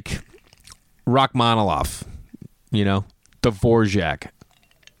playing, like, Rachmaninoff, you know, Dvorak.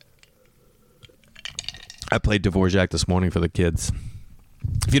 I played Dvorak this morning for the kids.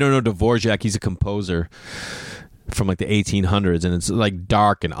 If you don't know Dvorak, he's a composer from like the 1800s, and it's like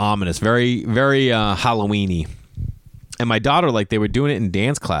dark and ominous, very, very Halloween-y. And my daughter, like, they were doing it in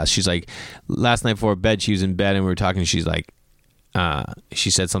dance class. She's like, last night before bed, she was in bed and we were talking. She's like,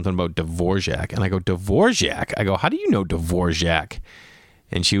 she said something about Dvorak, and I go, Dvorak? I go, how do you know Dvorak?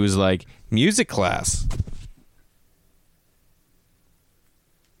 And she was like, music class.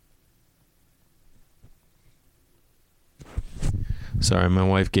 Sorry, my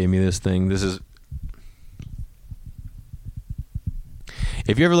wife gave me this thing. This is,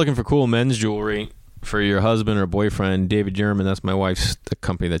 if you're ever looking for cool men's jewelry for your husband or boyfriend, David German, that's my wife's, the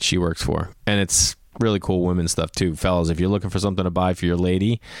company that she works for. And it's really cool women's stuff too. Fellas, if you're looking for something to buy for your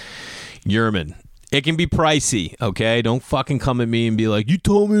lady, German. It can be pricey, okay? Don't fucking come at me and be like, you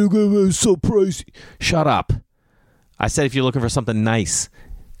told me it's so pricey. Shut up. I said if you're looking for something nice.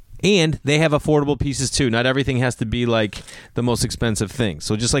 And they have affordable pieces too. Not everything has to be like the most expensive thing.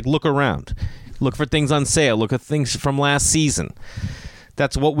 So just like look around. Look for things on sale. Look at things from last season.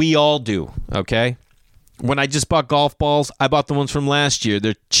 That's what we all do, okay? When I just bought golf balls, I bought the ones from last year.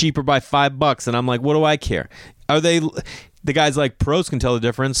 They're cheaper by $5, and I'm like, what do I care? Are they? The guys like pros can tell the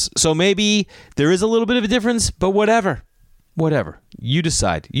difference. So maybe there is a little bit of a difference, but whatever. Whatever. You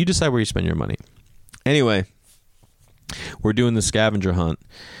decide. You decide where you spend your money. Anyway, we're doing the scavenger hunt,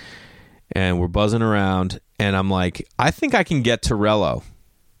 and we're buzzing around, and I'm like, I think I can get Torello.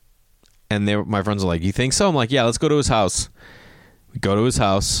 And my friends are like, you think so? I'm like, yeah, let's go to his house. We go to his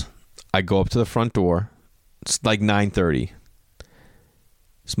house. I go up to the front door. It's like 9:30.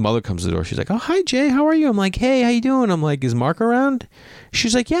 His mother comes to the door. She's like, oh, hi, Jay. How are you? I'm like, hey, how you doing? I'm like, is Mark around?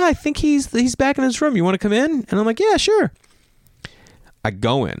 She's like, yeah, I think he's back in his room. You want to come in? And I'm like, yeah, sure. I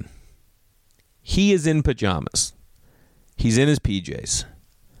go in. He is in pajamas. He's in his PJs.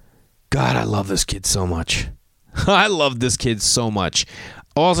 God, I love this kid so much. I love this kid so much.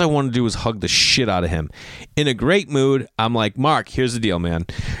 All I want to do is hug the shit out of him. In a great mood, I'm like, Mark, here's the deal, man.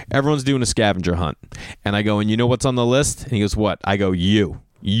 Everyone's doing a scavenger hunt. And I go, and you know what's on the list? And he goes, what? I go, you.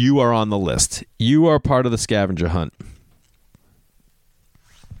 You are on the list. You are part of the scavenger hunt.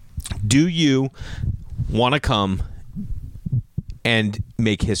 Do you want to come and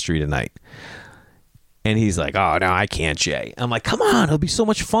make history tonight? And he's like, oh, no, I can't, Jay. I'm like, come on, it'll be so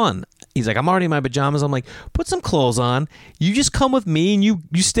much fun. He's like, I'm already in my pajamas. I'm like, put some clothes on. You just come with me and you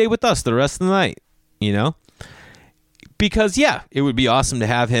stay with us the rest of the night, you know? Because, yeah, it would be awesome to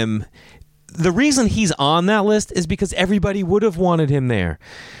have him. The reason he's on that list is because everybody would have wanted him there.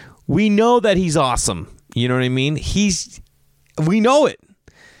 We know that he's awesome. You know what I mean? We know it.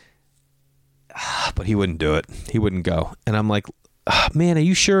 But he wouldn't do it. He wouldn't go. And I'm like, man, are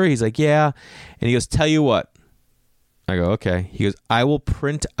you sure? He's like, yeah. And he goes, tell you what. I go, okay. He goes, I will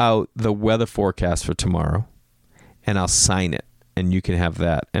print out the weather forecast for tomorrow and I'll sign it and you can have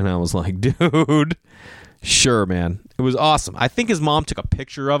that. And I was like, dude, sure, man. It was awesome. I think his mom took a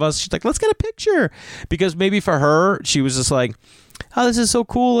picture of us. She's like, let's get a picture. Because maybe for her, she was just like, oh, this is so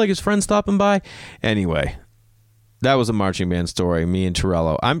cool. Like his friend stopping by. Anyway, that was a marching band story, me and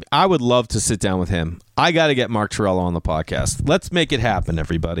Torello. I would love to sit down with him. I got to get Mark Torello on the podcast. Let's make it happen,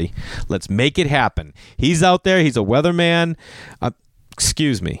 everybody. Let's make it happen. He's out there. He's a weatherman.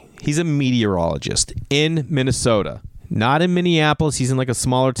 Excuse me. He's a meteorologist in Minnesota. Not in Minneapolis. He's in like a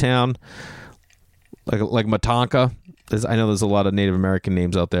smaller town, like Minnetonka. I know there's a lot of Native American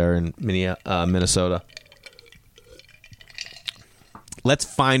names out there in Minnesota. Let's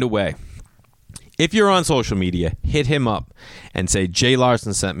find a way. If you're on social media, hit him up and say, Jay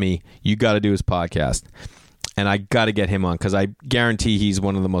Larson sent me. You got to do his podcast. And I got to get him on because I guarantee he's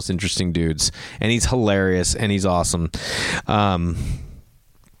one of the most interesting dudes. And he's hilarious and he's awesome. And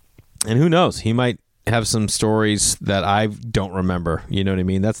who knows? He might have some stories that I don't remember. You know what I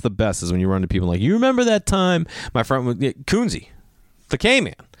mean? That's the best is when you run to people like, you remember that time? My friend, Coonsy, the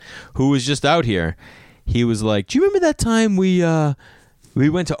K-Man, who was just out here. He was like, do you remember that time we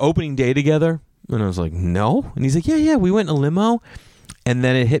went to opening day together? And I was like, no. And he's like, yeah, we went in a limo. And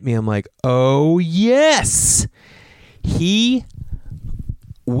then it hit me. I'm like, oh, yes. We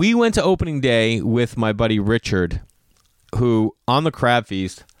went to opening day with my buddy Richard, who on the Crab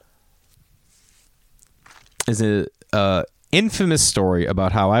Feast is an infamous story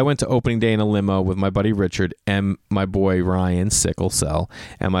about how I went to opening day in a limo with my buddy Richard and my boy Ryan Sickle Cell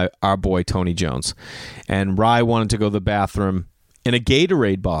and our boy Tony Jones. And Rye wanted to go to the bathroom in a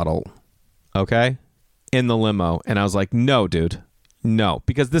Gatorade bottle. Okay, in the limo. And I was like, no, dude, no.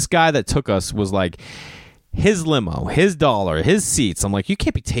 Because this guy that took us was like, his limo, his dollar, his seats. I'm like, you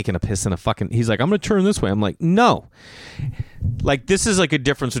can't be taking a piss in a fucking... He's like, I'm going to turn this way. I'm like, no. Like, this is like a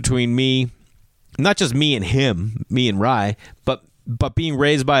difference between me, not just me and him, me and Rye, but being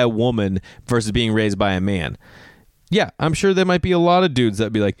raised by a woman versus being raised by a man. Yeah, I'm sure there might be a lot of dudes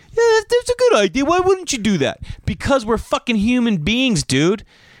that'd be like, yeah, that's a good idea. Why wouldn't you do that? Because we're fucking human beings, dude.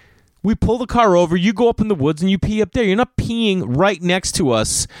 We pull the car over, you go up in the woods, and you pee up there. You're not peeing right next to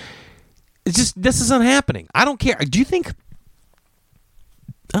us. It's just, this isn't happening. I don't care. I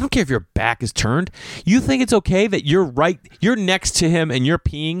don't care if your back is turned. You think it's okay that you're next to him and you're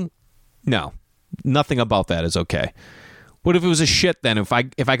peeing? No. Nothing about that is okay. What if it was a shit then? If I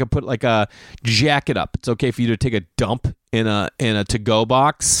could put like a jacket up, it's okay for you to take a dump in a to-go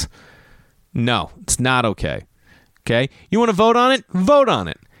box? No, it's not okay. Okay? You want to vote on it? Vote on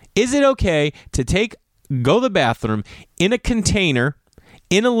it. Is it okay to go to the bathroom in a container,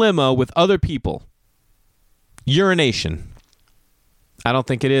 in a limo with other people? Urination. I don't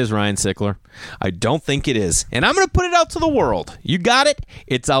think it is, Ryan Sickler. I don't think it is. And I'm going to put it out to the world. You got it?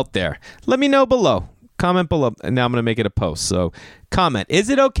 It's out there. Let me know below. Comment below. And now I'm going to make it a post. So comment. Is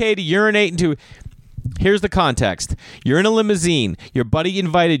it okay to urinate into... Here's the context. You're in a limousine. Your buddy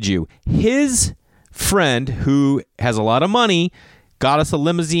invited you. His friend, who has a lot of money... got us a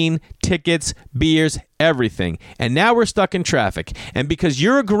limousine, tickets, beers, everything. And now we're stuck in traffic. And because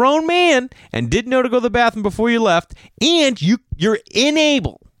you're a grown man and didn't know to go to the bathroom before you left, and you're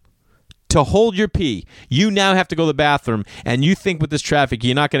unable to hold your pee, you now have to go to the bathroom, and you think with this traffic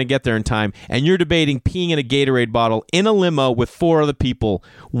you're not going to get there in time, and you're debating peeing in a Gatorade bottle in a limo with 4 other people,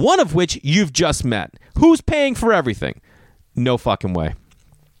 one of which you've just met. Who's paying for everything? No fucking way.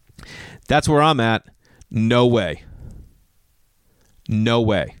 That's where I'm at. No way. No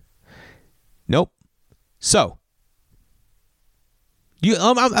way. Nope. So,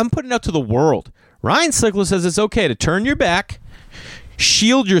 I'm putting it out to the world. Ryan Sickler says it's okay to turn your back,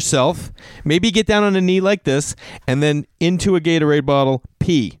 shield yourself, maybe get down on a knee like this, and then into a Gatorade bottle,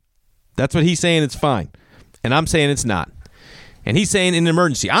 pee. That's what he's saying. It's fine. And I'm saying it's not. And he's saying in an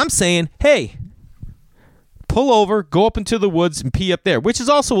emergency. I'm saying, hey, pull over, go up into the woods and pee up there, which is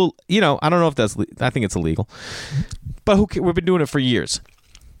also, I don't know if that's, I think it's illegal. But we've been doing it for years.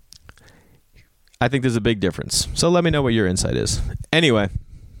 I think there's a big difference. So let me know what your insight is. Anyway,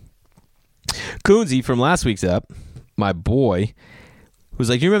 Coonsy from last week's app, my boy, was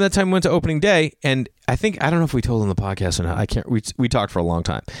like, you remember that time we went to opening day? And I don't know if we told him the podcast or not. I can't. We talked for a long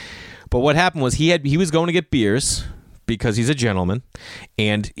time. But what happened was he was going to get beers because he's a gentleman,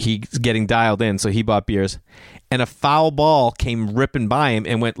 and he's getting dialed in, so he bought beers. And a foul ball came ripping by him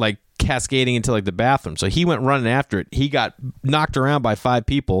and went like cascading into like the bathroom. So he went running after it. He got knocked around by 5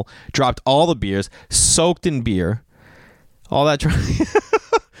 people, dropped all the beers, soaked in beer, all that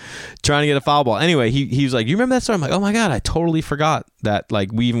trying to get a foul ball. Anyway, he was like, you remember that story? I'm like, oh my God, I totally forgot that.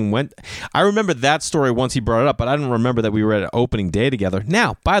 Like, we even went. I remember that story once he brought it up, but I didn't remember that we were at an opening day together.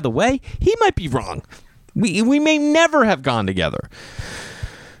 Now, by the way, he might be wrong. We may never have gone together.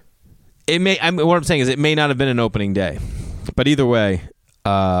 What I'm saying is it may not have been an opening day. But either way,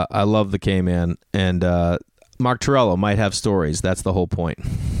 I love the K-Man. And Mark Torello might have stories. That's the whole point.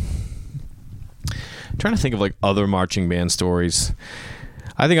 I'm trying to think of like other marching band stories.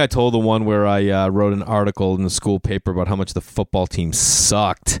 I think I told the one where I wrote an article in the school paper about how much the football team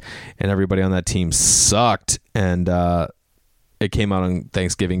sucked, and everybody on that team sucked, and it came out on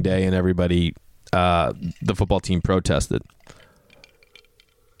Thanksgiving Day, and everybody, the football team protested.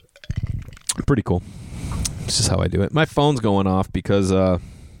 Pretty cool. This is how I do it. My phone's going off because I'm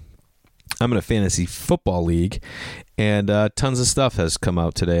in a fantasy football league, and tons of stuff has come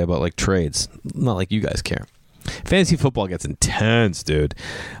out today about like trades. Not like you guys care. Fantasy football gets intense, dude.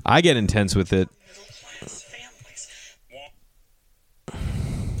 I get intense with it.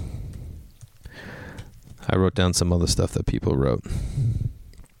 I wrote down some other stuff that people wrote,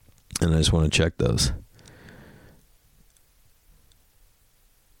 and I just want to check those.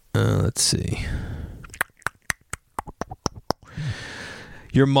 Let's see.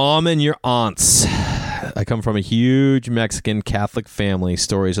 Your mom and your aunts. I come from a huge Mexican Catholic family.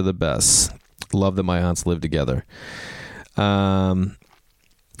 Stories are the best. Love that my aunts live together. Am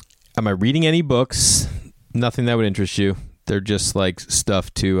I reading any books? Nothing that would interest you. They're just like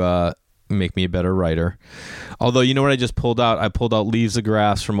stuff to make me a better writer. Although, you know what I just pulled out? I pulled out Leaves of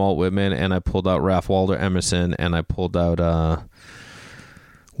Grass from Walt Whitman, and I pulled out Ralph Waldo Emerson, and I pulled out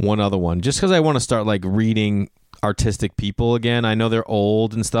one other one. Just because I want to start like reading artistic people again. I know they're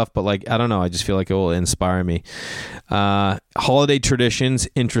old and stuff, but like, I don't know. I just feel like it will inspire me. Holiday traditions,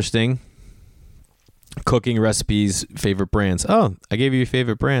 interesting. Cooking recipes, favorite brands. Oh, I gave you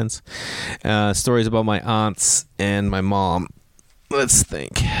favorite brands. Stories about my aunts and my mom. Let's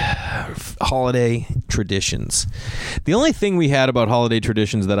think. Holiday traditions. The only thing we had about holiday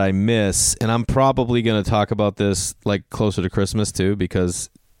traditions that I miss, and I'm probably going to talk about this like closer to Christmas too, because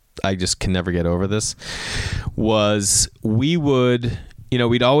I just can never get over this, was we would,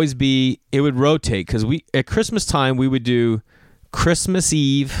 we'd always be, it would rotate, because at Christmas time, we would do Christmas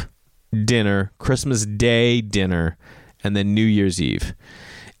Eve dinner, Christmas Day dinner, and then New Year's Eve.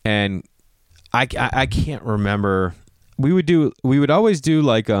 And I can't remember. We would always do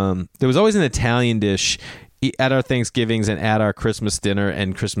like, there was always an Italian dish at our Thanksgivings and at our Christmas dinner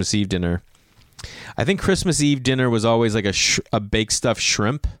and Christmas Eve dinner. I think Christmas Eve dinner was always like a baked stuffed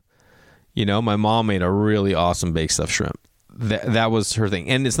shrimp. My mom made a really awesome baked stuffed shrimp. That was her thing.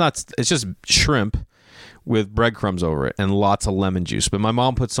 And it's just shrimp with breadcrumbs over it and lots of lemon juice. But my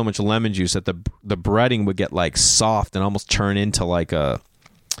mom put so much lemon juice that the breading would get like soft and almost turn into like a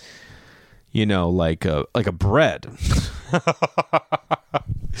bread.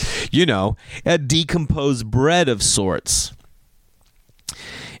 A decomposed bread of sorts.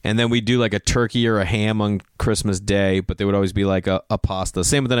 And then we do like a turkey or a ham on Christmas Day, but they would always be like a pasta.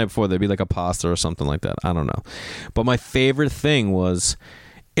 Same with the night before, there'd be like a pasta or something like that. I don't know. But my favorite thing was,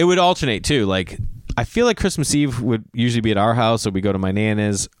 it would alternate too. Like, I feel like Christmas Eve would usually be at our house, or we go to my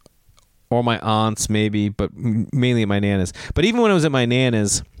Nana's or my aunt's maybe, but mainly at my Nana's. But even when I was at my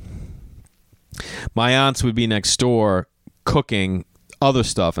Nana's, my aunts would be next door cooking other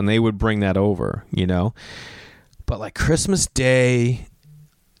stuff, and they would bring that over, But like Christmas Day,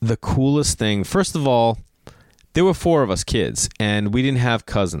 the coolest thing, first of all, there were 4 of us kids, and we didn't have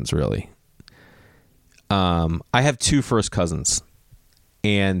cousins really. I have 2 first cousins,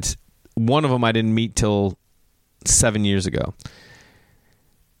 and one of them I didn't meet till 7 years ago.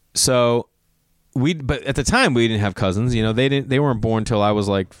 So but at the time we didn't have cousins. They weren't born till I was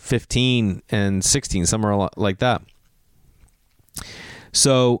like 15 and 16, somewhere like that.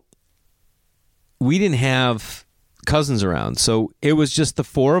 So we didn't have cousins around. So it was just the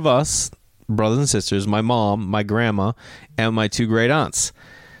 4 of us, brothers and sisters, my mom, my grandma, and my 2 great aunts.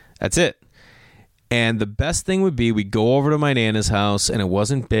 That's it. And the best thing would be, we'd go over to my Nana's house, and it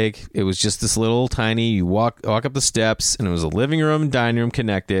wasn't big. It was just this little tiny, you walk up the steps, and it was a living room and dining room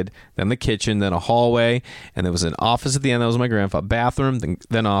connected, then the kitchen, then a hallway, and there was an office at the end. That was my grandfather. Bathroom,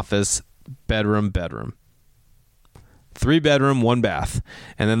 then office, bedroom. 3 bedroom, 1 bath.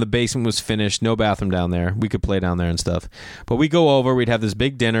 And then the basement was finished. No bathroom down there. We could play down there and stuff. But we'd go over. We'd have this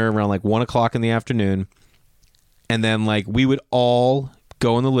big dinner around like 1 o'clock in the afternoon. And then like we would all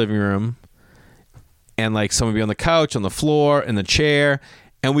go in the living room, and like someone would be on the couch, on the floor, in the chair,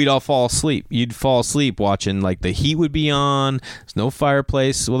 And we'd all fall asleep. You'd fall asleep watching, like, the heat would be on. There's no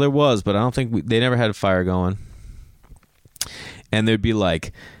fireplace. Well, there was, but I don't think they never had a fire going. And there'd be,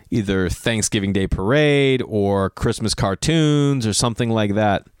 like, either Thanksgiving Day parade or Christmas cartoons or something like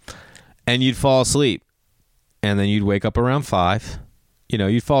that. And you'd fall asleep. And then you'd wake up around 5. You know,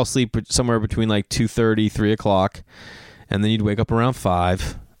 you'd fall asleep somewhere between, like, 2:30, 3 o'clock. And then you'd wake up around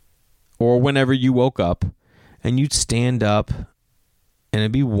 5. Or whenever you woke up. And you'd stand up. And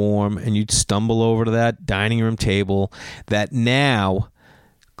it'd be warm, and you'd stumble over to that dining room table that now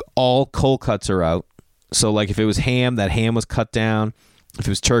all cold cuts are out. So, like, if it was ham, that ham was cut down. If it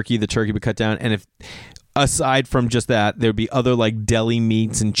was turkey, the turkey would cut down. And if, aside from just that, there'd be other, like, deli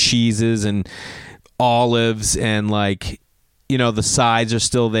meats and cheeses and olives and, like, you know, the sides are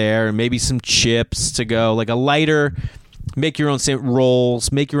still there, and maybe some chips to go. Like a lighter, make your own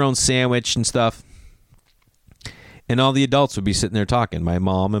rolls, make your own sandwich and stuff. And all the adults would be sitting there talking. My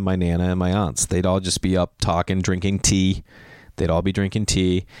mom and my Nana and my aunts. They'd all just be up talking, drinking tea. They'd all be drinking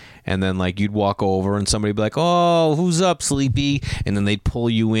tea. And then, like, you'd walk over and somebody would be like, oh, who's up, sleepy? And then they'd pull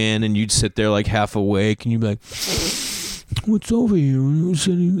you in and you'd sit there, like, half awake. And you'd be like, what's over here?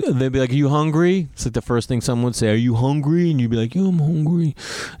 And they'd be like, are you hungry? It's like the first thing someone would say, are you hungry? And you'd be like, yeah, I'm hungry.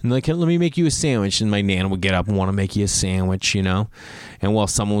 And like, let me make you a sandwich. And my Nana would get up and want to make you a sandwich, you know? And while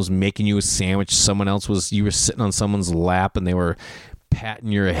someone was making you a sandwich, you were sitting on someone's lap and they were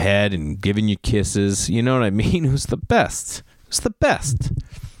patting your head and giving you kisses. You know what I mean? It was the best. It's the best.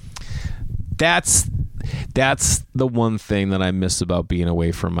 That's the one thing that I miss about being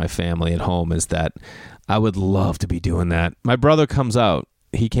away from my family at home, is that I would love to be doing that. My brother comes out.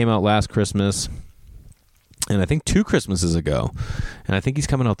 He came out last Christmas, and I think 2 Christmases ago. And I think he's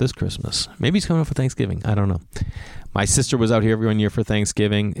coming out this Christmas. Maybe he's coming out for Thanksgiving. I don't know. My sister was out here every 1 year for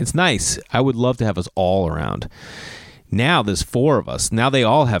Thanksgiving. It's nice. I would love to have us all around. Now there's 4 of us. Now they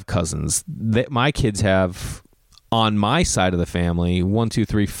all have cousins. My kids have, on my side of the family, 1, 2,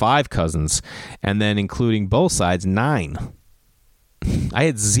 3, 5 cousins. And then including both sides, 9. I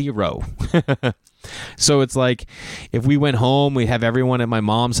had 0. So it's like, if we went home, we'd have everyone at my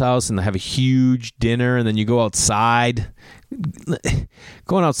mom's house and have a huge dinner, and then you go outside.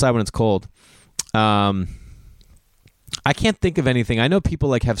 Going outside when it's cold. I can't think of anything. I know people,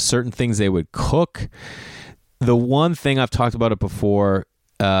 like, have certain things they would cook. The one thing, I've talked about it before,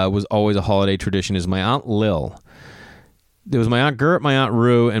 was always a holiday tradition, is my Aunt Lil. There was my Aunt Gert, my Aunt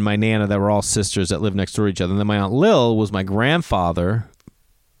Rue, and my Nana that were all sisters that lived next door to each other. And then my Aunt Lil was my grandfather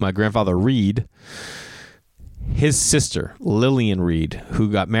Reed, his sister, Lillian Reed,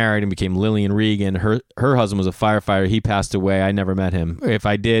 who got married and became Lillian Regan. Her husband was a firefighter. He passed away. I never met him. If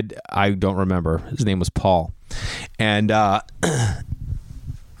I did, I don't remember. His name was Paul. And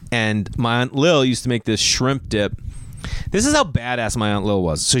and my Aunt Lil used to make this shrimp dip. This is how badass my Aunt Lil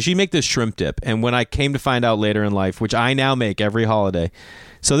was. So she'd make this shrimp dip. And when I came to find out later in life, which I now make every holiday,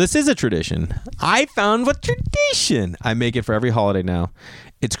 so this is a tradition. I found a tradition. I make it for every holiday now.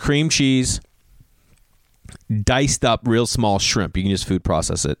 It's cream cheese, diced up real small shrimp. You can just food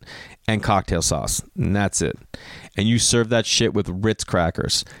process it, and cocktail sauce. And that's it. And you serve that shit with Ritz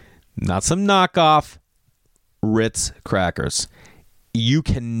crackers. Not some knockoff, Ritz crackers. You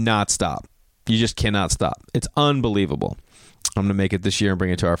cannot stop. You just cannot stop. It's unbelievable. I'm going to make it this year and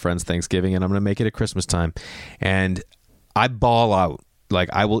bring it to our friends Thanksgiving, and I'm going to make it at Christmas time. And I ball out. Like,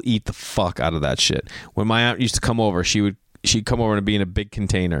 I will eat the fuck out of that shit. When my aunt used to come over, she'd come over and be in a big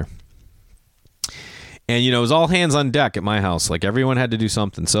container. And, you know, it was all hands on deck at my house. Like, everyone had to do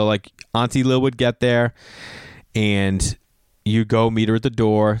something. So, like, Auntie Lil would get there, and you go meet her at the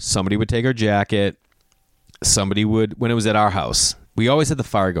door. Somebody would take her jacket. Somebody would, when it was at our house, we always had the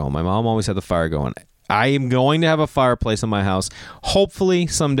fire going. My mom always had the fire going. I am going to have a fireplace in my house, hopefully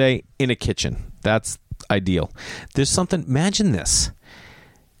someday in a kitchen. That's ideal. There's something, imagine this.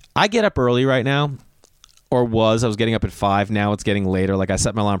 I get up early right now, I was getting up at 5. Now it's getting later. Like, I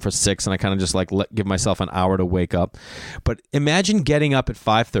set my alarm for 6, and I kind of just, like, give myself an hour to wake up. But imagine getting up at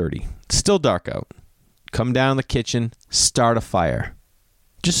 5:30. It's still dark out. Come down the kitchen, start a fire.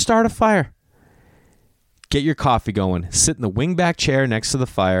 Just start a fire. Get your coffee going. Sit in the wingback chair next to the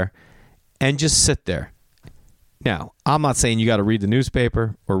fire and just sit there. Now, I'm not saying you got to read the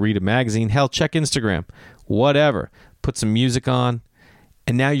newspaper or read a magazine. Hell, check Instagram. Whatever. Put some music on.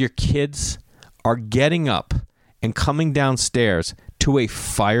 And now your kids are getting up and coming downstairs to a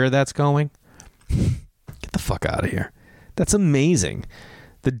fire that's going. Get the fuck out of here. That's amazing.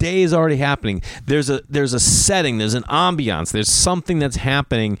 The day is already happening. There's a setting, there's an ambiance, there's something that's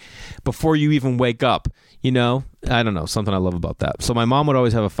happening before you even wake up. You know, I don't know, something I love about that. So my mom would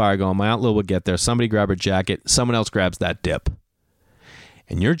always have a fire going. My Aunt Lil would get there. Somebody grab her jacket. Someone else grabs that dip.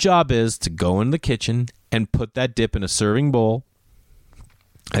 And your job is to go in the kitchen and put that dip in a serving bowl,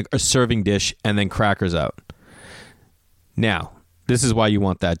 like a serving dish, and then crackers out. Now, this is why you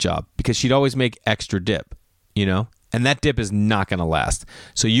want that job, because she'd always make extra dip, you know? And that dip is not going to last.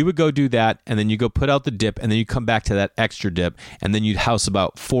 So you would go do that, and then you go put out the dip, and then you come back to that extra dip, and then you'd house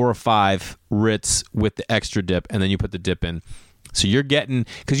about 4 or 5 Ritz with the extra dip, and then you put the dip in. So you're getting,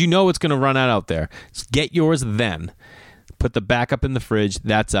 because you know it's going to run out there. So get yours then. Put the backup in the fridge.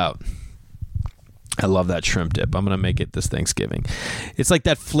 That's out. I love that shrimp dip. I'm going to make it this Thanksgiving. It's like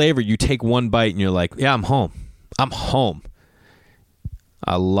that flavor. You take one bite, and you're like, yeah, I'm home. I'm home.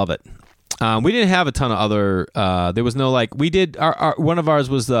 I love it. We didn't have a ton of other. There was no like. We did. Our one of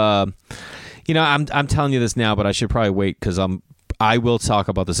ours was. I'm telling you this now, but I should probably wait because I will talk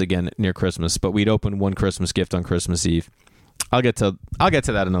about this again near Christmas. But we'd open one Christmas gift on Christmas Eve. I'll get to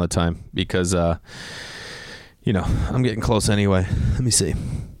that another time because I'm getting close anyway. Let me see.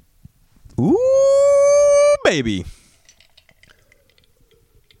 Ooh, baby.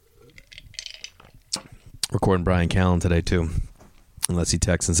 Recording Brian Callen today too. Unless he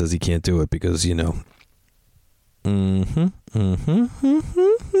texts and says he can't do it because,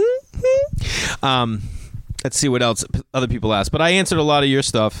 let's see what else other people asked. But I answered a lot of your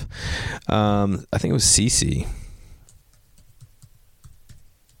stuff. I think it was Cece.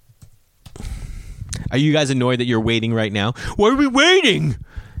 Are you guys annoyed that you're waiting right now? Why are we waiting?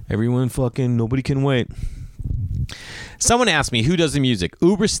 Everyone nobody can wait. Someone asked me, who does the music?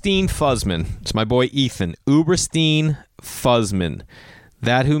 Uberstein Fuzzman. It's my boy Ethan. Uberstein Fuzzman.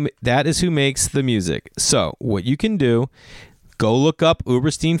 That is who makes the music. So what you can do, go look up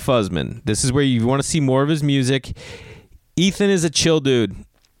Uberstein Fuzzman. This is where you want to see more of his music. Ethan is a chill dude.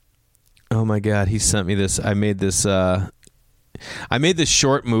 Oh my God, he sent me this. I made this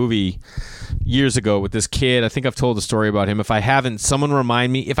short movie years ago with this kid. I think I've told the story about him. If I haven't, someone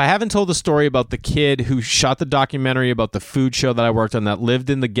remind me. If I haven't told the story about the kid who shot the documentary about the food show that I worked on that lived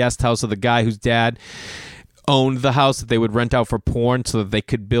in the guest house of the guy whose dad owned the house that they would rent out for porn so that they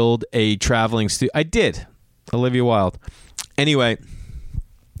could build a traveling studio. I did. Olivia Wilde. Anyway,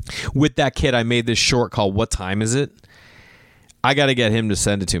 with that kid, I made this short called What Time Is It? I got to get him to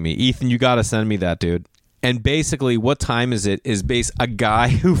send it to me. Ethan, you got to send me that, dude. And basically, What Time Is It is a guy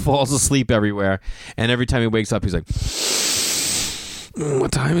who falls asleep everywhere. And every time he wakes up, he's like,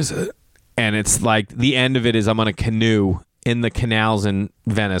 what time is it? And it's like the end of it is I'm on a canoe in the canals in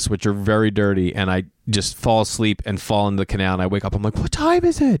Venice, which are very dirty. And I just fall asleep and fall into the canal. And I wake up. I'm like, what time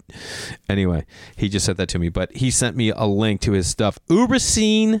is it? Anyway, he just sent that to me. But he sent me a link to his stuff.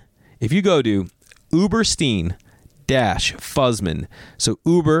 Uberstein. If you go to Uberstein-Fuzzman. So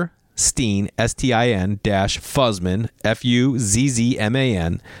Uber. Steen, Stin -Fuzzman,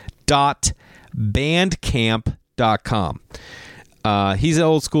 FUZZMAN.bandcamp.com. He's an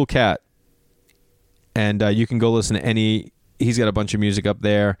old school cat, and you can go listen to he's got a bunch of music up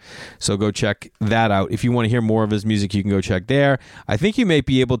there, so go check that out. If you want to hear more of his music, you can go check there. I think you may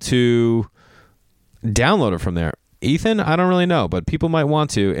be able to download it from there. Ethan, I don't really know, but people might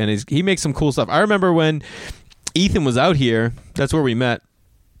want to, and he makes some cool stuff. I remember when Ethan was out here, that's where we met.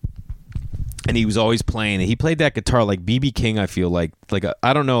 And he was always playing. He played that guitar like B.B. King, I feel like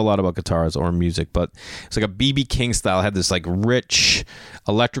I don't know a lot about guitars or music, but it's like a B.B. King style. It had this like rich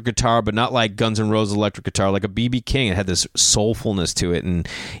electric guitar, but not like Guns N' Roses electric guitar, like a B.B. King. It had this soulfulness to it. And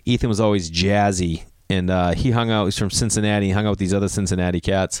Ethan was always jazzy. And he's from Cincinnati. He hung out with these other Cincinnati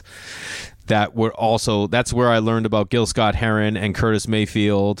cats that were also, that's where I learned about Gil Scott-Heron and Curtis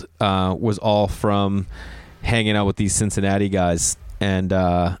Mayfield, was all from hanging out with these Cincinnati guys. And,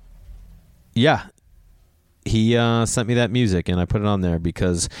 yeah, he sent me that music, and I put it on there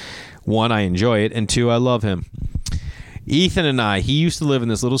because, one, I enjoy it, and two, I love him. Ethan and he used to live in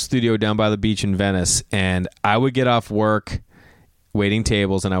this little studio down by the beach in Venice, and I would get off work waiting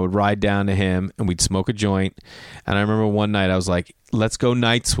tables, and I would ride down to him, and we'd smoke a joint. And I remember one night I was like, let's go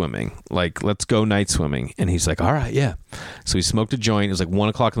night swimming. And he's like, all right, yeah. So we smoked a joint. It was like 1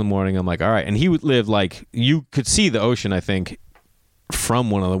 o'clock in the morning. I'm like, all right. And he would live like, you could see the ocean, I think,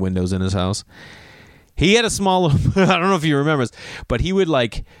 from one of the windows in his house. He had a small I don't know if he remembers, but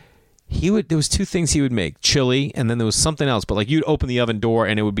there was two things he would make, chili, and then there was something else, but like you'd open the oven door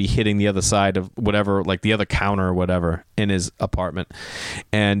and it would be hitting the other side of whatever, like the other counter or whatever in his apartment.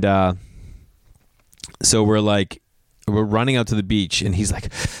 And so we're running out to the beach, and he's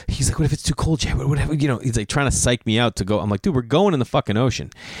like, what if it's too cold, Jay? Whatever, he's like trying to psych me out to go. I'm like, dude, we're going in the fucking ocean.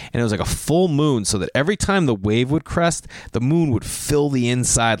 And it was like a full moon, so that every time the wave would crest, the moon would fill the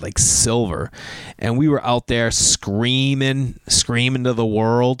inside like silver. And we were out there screaming to the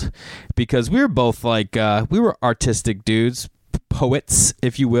world because we were both like, we were artistic dudes, poets,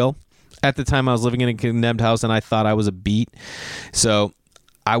 if you will. At the time, I was living in a condemned house, and I thought I was a beat. So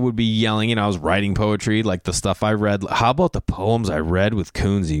I would be yelling, I was writing poetry, like the stuff I read. How about the poems I read with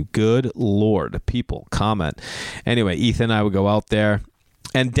Coonsy? Good Lord, people, comment. Anyway, Ethan and I would go out there.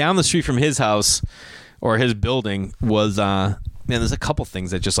 And down the street from his house, or his building, was, man, there's a couple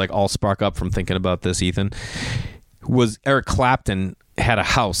things that just like all spark up from thinking about this, Ethan. Was Eric Clapton had a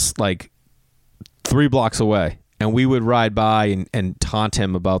house like 3 blocks away. And we would ride by and taunt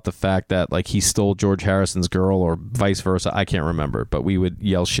him about the fact that like he stole George Harrison's girl or vice versa. I can't remember, but we would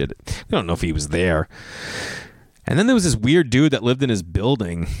yell shit. We don't know if he was there. And then there was this weird dude that lived in his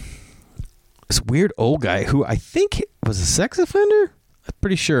building. This weird old guy who I think was a sex offender. I'm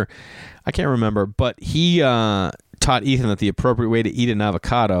pretty sure. I can't remember. But he taught Ethan that the appropriate way to eat an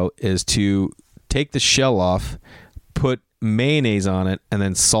avocado is to take the shell off, put mayonnaise on it, and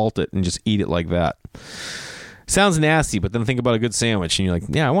then salt it and just eat it like that. Sounds nasty, but then think about a good sandwich, and you're like,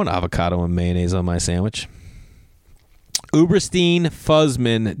 yeah, I want avocado and mayonnaise on my sandwich.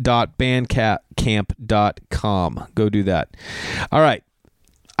 ubersteinfuzzman.bandcamp.com. Go do that. All right.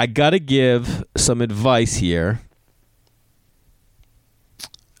 I got to give some advice here.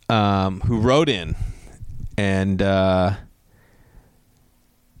 Who wrote in, and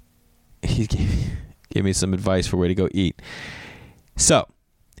he gave me some advice for where to go eat. So,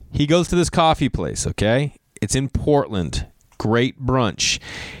 he goes to this coffee place, okay? It's in Portland. Great brunch.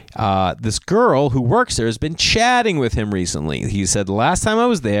 This girl who works there has been chatting with him recently. He said, last time I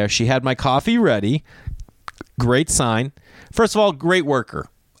was there, she had my coffee ready. Great sign. First of all, great worker,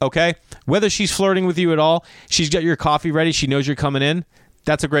 okay? Whether she's flirting with you at all, she's got your coffee ready. She knows you're coming in.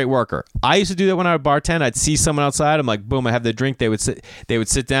 That's a great worker. I used to do that when I would bartend. I'd see someone outside. I'm like, boom, I have the drink. They would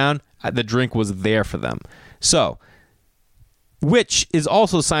sit down. The drink was there for them. So, which is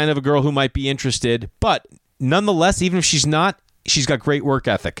also a sign of a girl who might be interested, but nonetheless, even if she's not, she's got great work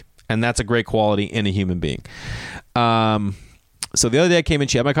ethic, and that's a great quality in a human being. So the other day I came in,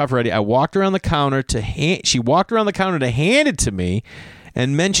 she had my coffee ready. I walked around the counter she walked around the counter to hand it to me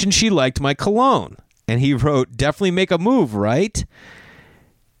and mentioned she liked my cologne. And he wrote, definitely make a move, right?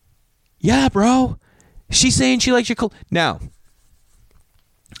 Yeah, bro. She's saying she likes your cologne. Now,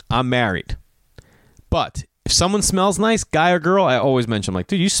 I'm married, but if someone smells nice, guy or girl, I always mention, I'm like,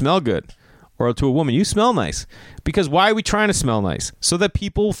 dude, you smell good. Or to a woman, you smell nice. Because why are we trying to smell nice? So that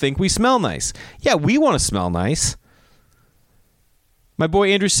people think we smell nice. Yeah, we want to smell nice. My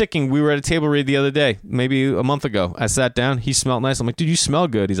boy Andrew Sicking, we were at a table read the other day, maybe a month ago. I sat down. He smelled nice. I'm like, dude, you smell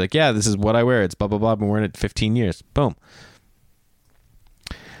good. He's like, yeah, this is what I wear. It's blah, blah, blah. I've been wearing it 15 years. Boom.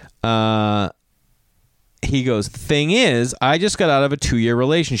 He goes, thing is, I just got out of a 2-year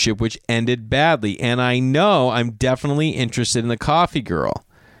relationship, which ended badly. And I know I'm definitely interested in the coffee girl.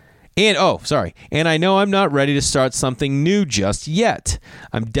 And I know I'm not ready to start something new just yet.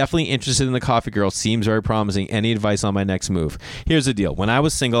 I'm definitely interested in the coffee girl. Seems very promising. Any advice on my next move? Here's the deal. When I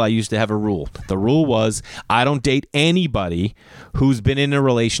was single, I used to have a rule. The rule was I don't date anybody who's been in a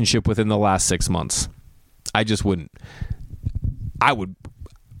relationship within the last 6 months. I just wouldn't. I would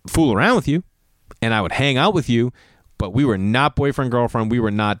fool around with you, and I would hang out with you, but we were not boyfriend-girlfriend. We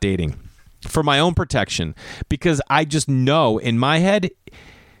were not dating. For my own protection. Because I just know in my head,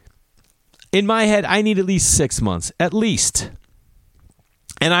 I need at least 6 months, at least.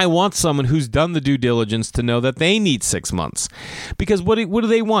 And I want someone who's done the due diligence to know that they need 6 months. Because what do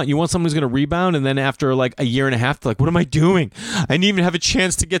they want? You want someone who's going to rebound, and then after like a year and a half, they're like, what am I doing? I didn't even have a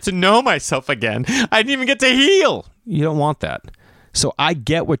chance to get to know myself again. I didn't even get to heal. You don't want that. So I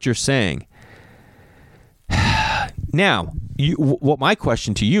get what you're saying. Now, what my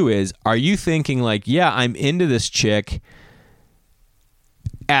question to you is, are you thinking like, yeah, I'm into this chick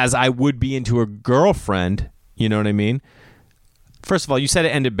as I would be into a girlfriend, you know what I mean? First of all, you said it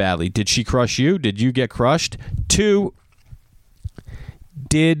ended badly. Did she crush you? Did you get crushed? 2,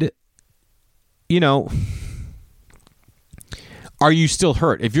 are you still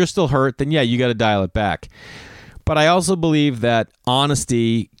hurt? If you're still hurt, then yeah, you got to dial it back. But I also believe that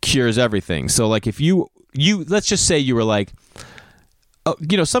honesty cures everything. So like if you let's just say you were like,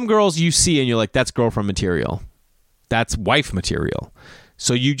 some girls you see and you're like, that's girlfriend material. That's wife material.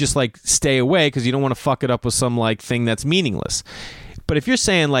 So you just like stay away because you don't want to fuck it up with some like thing that's meaningless. But if you're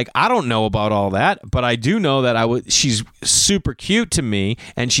saying like, I don't know about all that, but I do know that she's super cute to me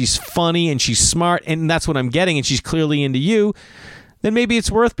and she's funny and she's smart and that's what I'm getting and she's clearly into you, then maybe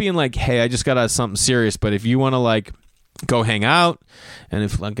it's worth being like, hey, I just got out of something serious. But if you want to like go hang out and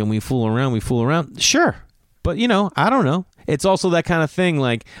if like, and we fool around, sure. But I don't know. It's also that kind of thing.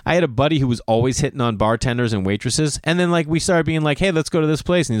 Like I had a buddy who was always hitting on bartenders and waitresses. And then like we started being like, hey, let's go to this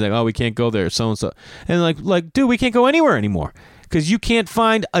place. And he's like, oh, we can't go there. So-and-so. And like, dude, we can't go anywhere anymore. because you can't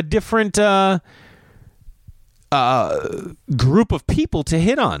find a different group of people to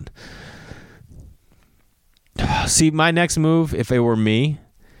hit on. See, my next move, if it were me,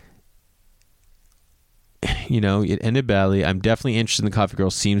 it ended badly. I'm definitely interested in the coffee girl.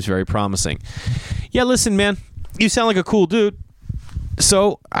 Seems very promising. Yeah, listen, man, you sound like a cool dude.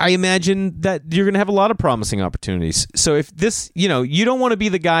 So I imagine that you're going to have a lot of promising opportunities. So if this, you don't want to be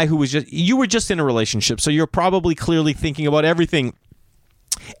the guy who you were just in a relationship. So you're probably clearly thinking about everything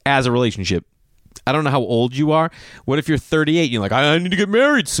as a relationship. I don't know how old you are. What if you're 38 and you're like, I need to get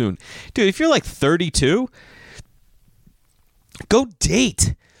married soon? Dude, if you're like 32, go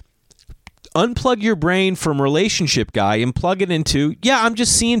date. Unplug your brain from relationship guy and plug it into, I'm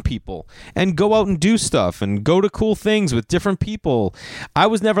just seeing people, and go out and do stuff and go to cool things with different people. I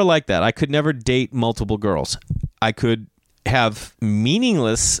was never like that. I could never date multiple girls. I could have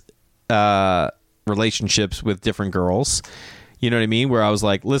meaningless relationships with different girls. You know what I mean? Where I was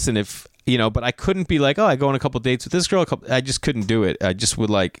like, listen, if, but I couldn't be like, I go on a couple dates with this girl. I just couldn't do it. I just would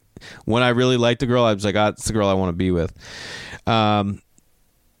like, when I really liked the girl, I was like, it's the girl I want to be with.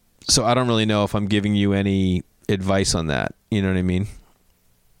 So I don't really know if I'm giving you any advice on that. You know what I mean?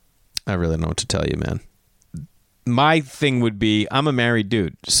 I really don't know what to tell you, man. My thing would be, I'm a married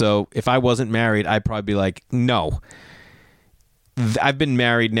dude. So if I wasn't married, I'd probably be like, no. I've been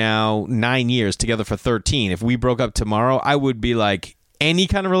married now 9 years, together for 13. If we broke up tomorrow, I would be like, any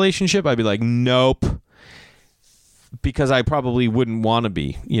kind of relationship, I'd be like, nope. Because I probably wouldn't want to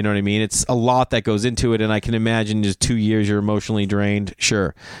be. You know what I mean? It's a lot that goes into it, and I can imagine just 2 years you're emotionally drained.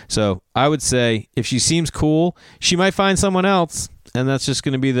 Sure. So I would say if she seems cool, she might find someone else, and that's just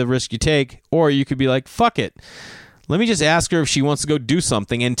going to be the risk you take. Or you could be like, fuck it. Let me just ask her if she wants to go do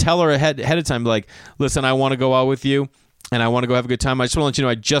something and tell her ahead of time, like, listen, I want to go out with you, and I want to go have a good time. I just want to let you know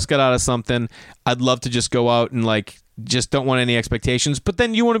I just got out of something. I'd love to just go out and, like, just don't want any expectations. But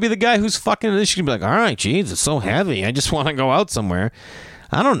then you want to be the guy who's fucking, she can be like, all right, geez, it's so heavy. I just want to go out somewhere.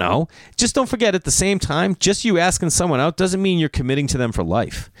 I don't know. Just don't forget, at the same time, just you asking someone out doesn't mean you're committing to them for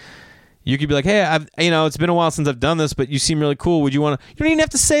life. You could be like, hey, it's been a while since I've done this, but you seem really cool. Would you want to? You don't even have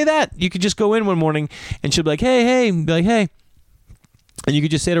to say that. You could just go in one morning and she'll be like, hey, and be like, hey. And you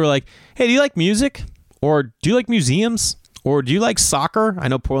could just say to her, like, hey, do you like music? Or do you like museums? Or do you like soccer? I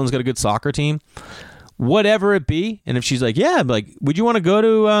know Portland's got a good soccer team. Whatever it be. And if she's like, yeah, like, would you want to go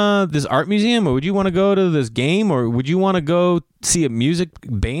to this art museum, or would you want to go to this game, or would you want to go see a music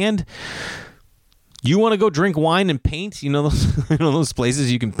band? You want to go drink wine and paint? You know those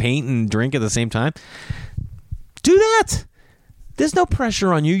places you can paint and drink at the same time? Do that. There's no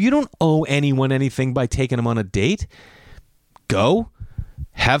pressure on you. You don't owe anyone anything by taking them on a date. Go.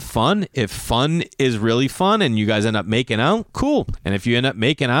 Have fun. If fun is really fun and you guys end up making out, cool. And if you end up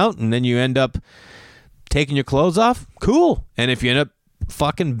making out and then you end up taking your clothes off, cool. And if you end up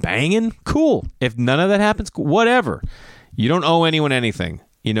fucking banging, cool. If none of that happens, whatever. You don't owe anyone anything.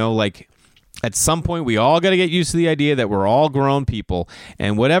 Like, at some point we all got to get used to the idea that we're all grown people,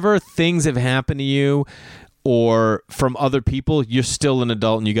 and whatever things have happened to you or from other people, you're still an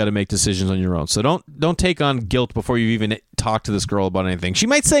adult and you got to make decisions on your own. So don't take on guilt before you even talk to this girl about anything. She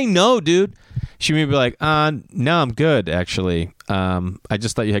might say no, dude. She may be like, no, I'm good, actually. I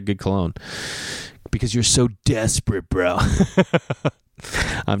just thought you had good cologne. Because you're so desperate, bro.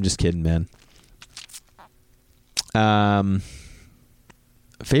 I'm just kidding, man.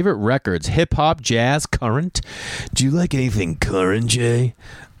 Favorite records: hip hop, jazz, current. Do you like anything current, Jay?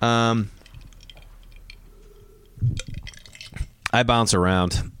 I bounce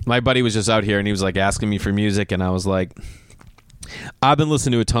around. My buddy was just out here and he was like asking me for music, and I was like, I've been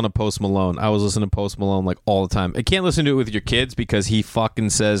listening to a ton of Post Malone. I was listening to Post Malone like all the time. I can't listen to it with your kids because he fucking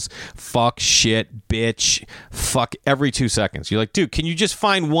says fuck, shit, bitch, fuck every 2 seconds. You're like, dude, can you just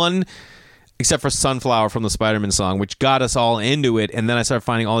find one, except for Sunflower from the Spider-Man song, which got us all into it. And then I started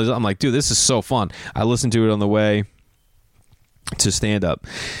finding all these. I'm like, dude, this is so fun. I listened to it on the way to stand up.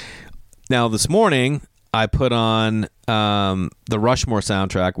 Now, this morning, I put on the Rushmore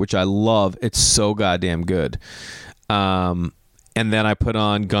soundtrack, which I love. It's so goddamn good. And then I put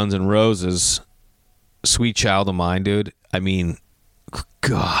on Guns N' Roses, Sweet Child of Mine, dude. I mean,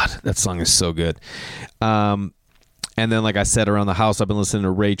 God, that song is so good. And then, like I said, around the house, I've been listening to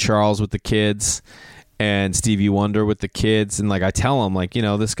Ray Charles with the kids and Stevie Wonder with the kids. And, like, I tell them, like,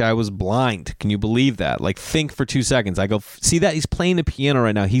 this guy was blind. Can you believe that? Like, think for 2 seconds. I go, see that? He's playing the piano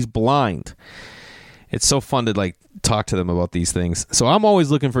right now. He's blind. It's so fun to, like, talk to them about these things. So I'm always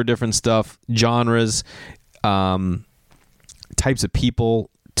looking for different stuff, genres, types of people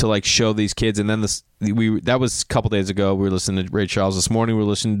to, like, show these kids. And then that was a couple days ago. We were listening to Ray Charles. This morning we were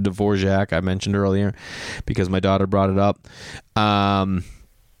listening to Dvorak, I mentioned earlier, because my daughter brought it up.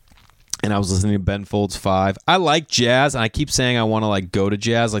 And I was listening to Ben Folds 5. I like jazz, and I keep saying I want to like go to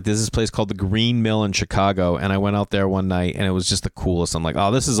jazz. Like, there's this place called the Green Mill in Chicago, and I went out there one night, and it was just the coolest. I'm like,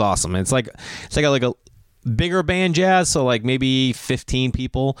 oh, this is awesome. And it's like a bigger band jazz, so like maybe 15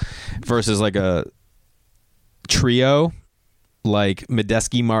 people versus like a trio, like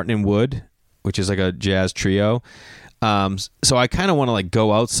Medeski, Martin, and Wood, which is like a jazz trio. So I kind of want to like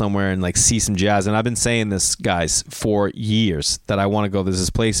go out somewhere and like see some jazz. And I've been saying this, guys, for years that I want to go. There's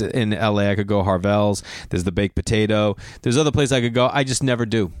this place in LA I could go, Harvell's. There's the Baked Potato. There's other places I could go. I just never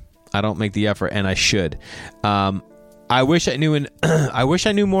do. I don't make the effort, and I should. I wish I knew I wish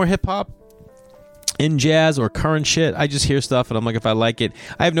I knew more hip hop in jazz or current shit. I just hear stuff and I'm like, if I like it,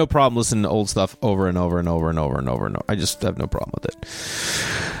 I have no problem listening to old stuff over and over and over and over and over and over. I just have no problem with it.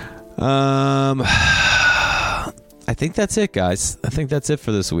 I think that's it, guys. I think that's it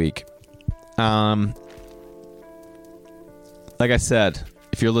for this week. Like I said,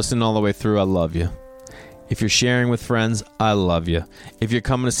 if you're listening all the way through, I love you. If you're sharing with friends, I love you. If you're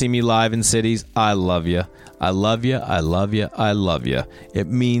coming to see me live in cities, I love you. I love you. I love you. I love you. It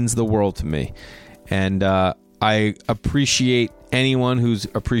means the world to me. And I appreciate anyone who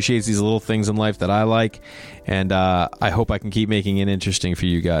appreciates these little things in life that I like. And I hope I can keep making it interesting for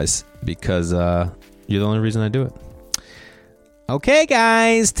you guys, because you're the only reason I do it. Okay,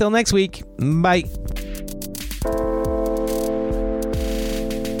 guys. Till next week. Bye.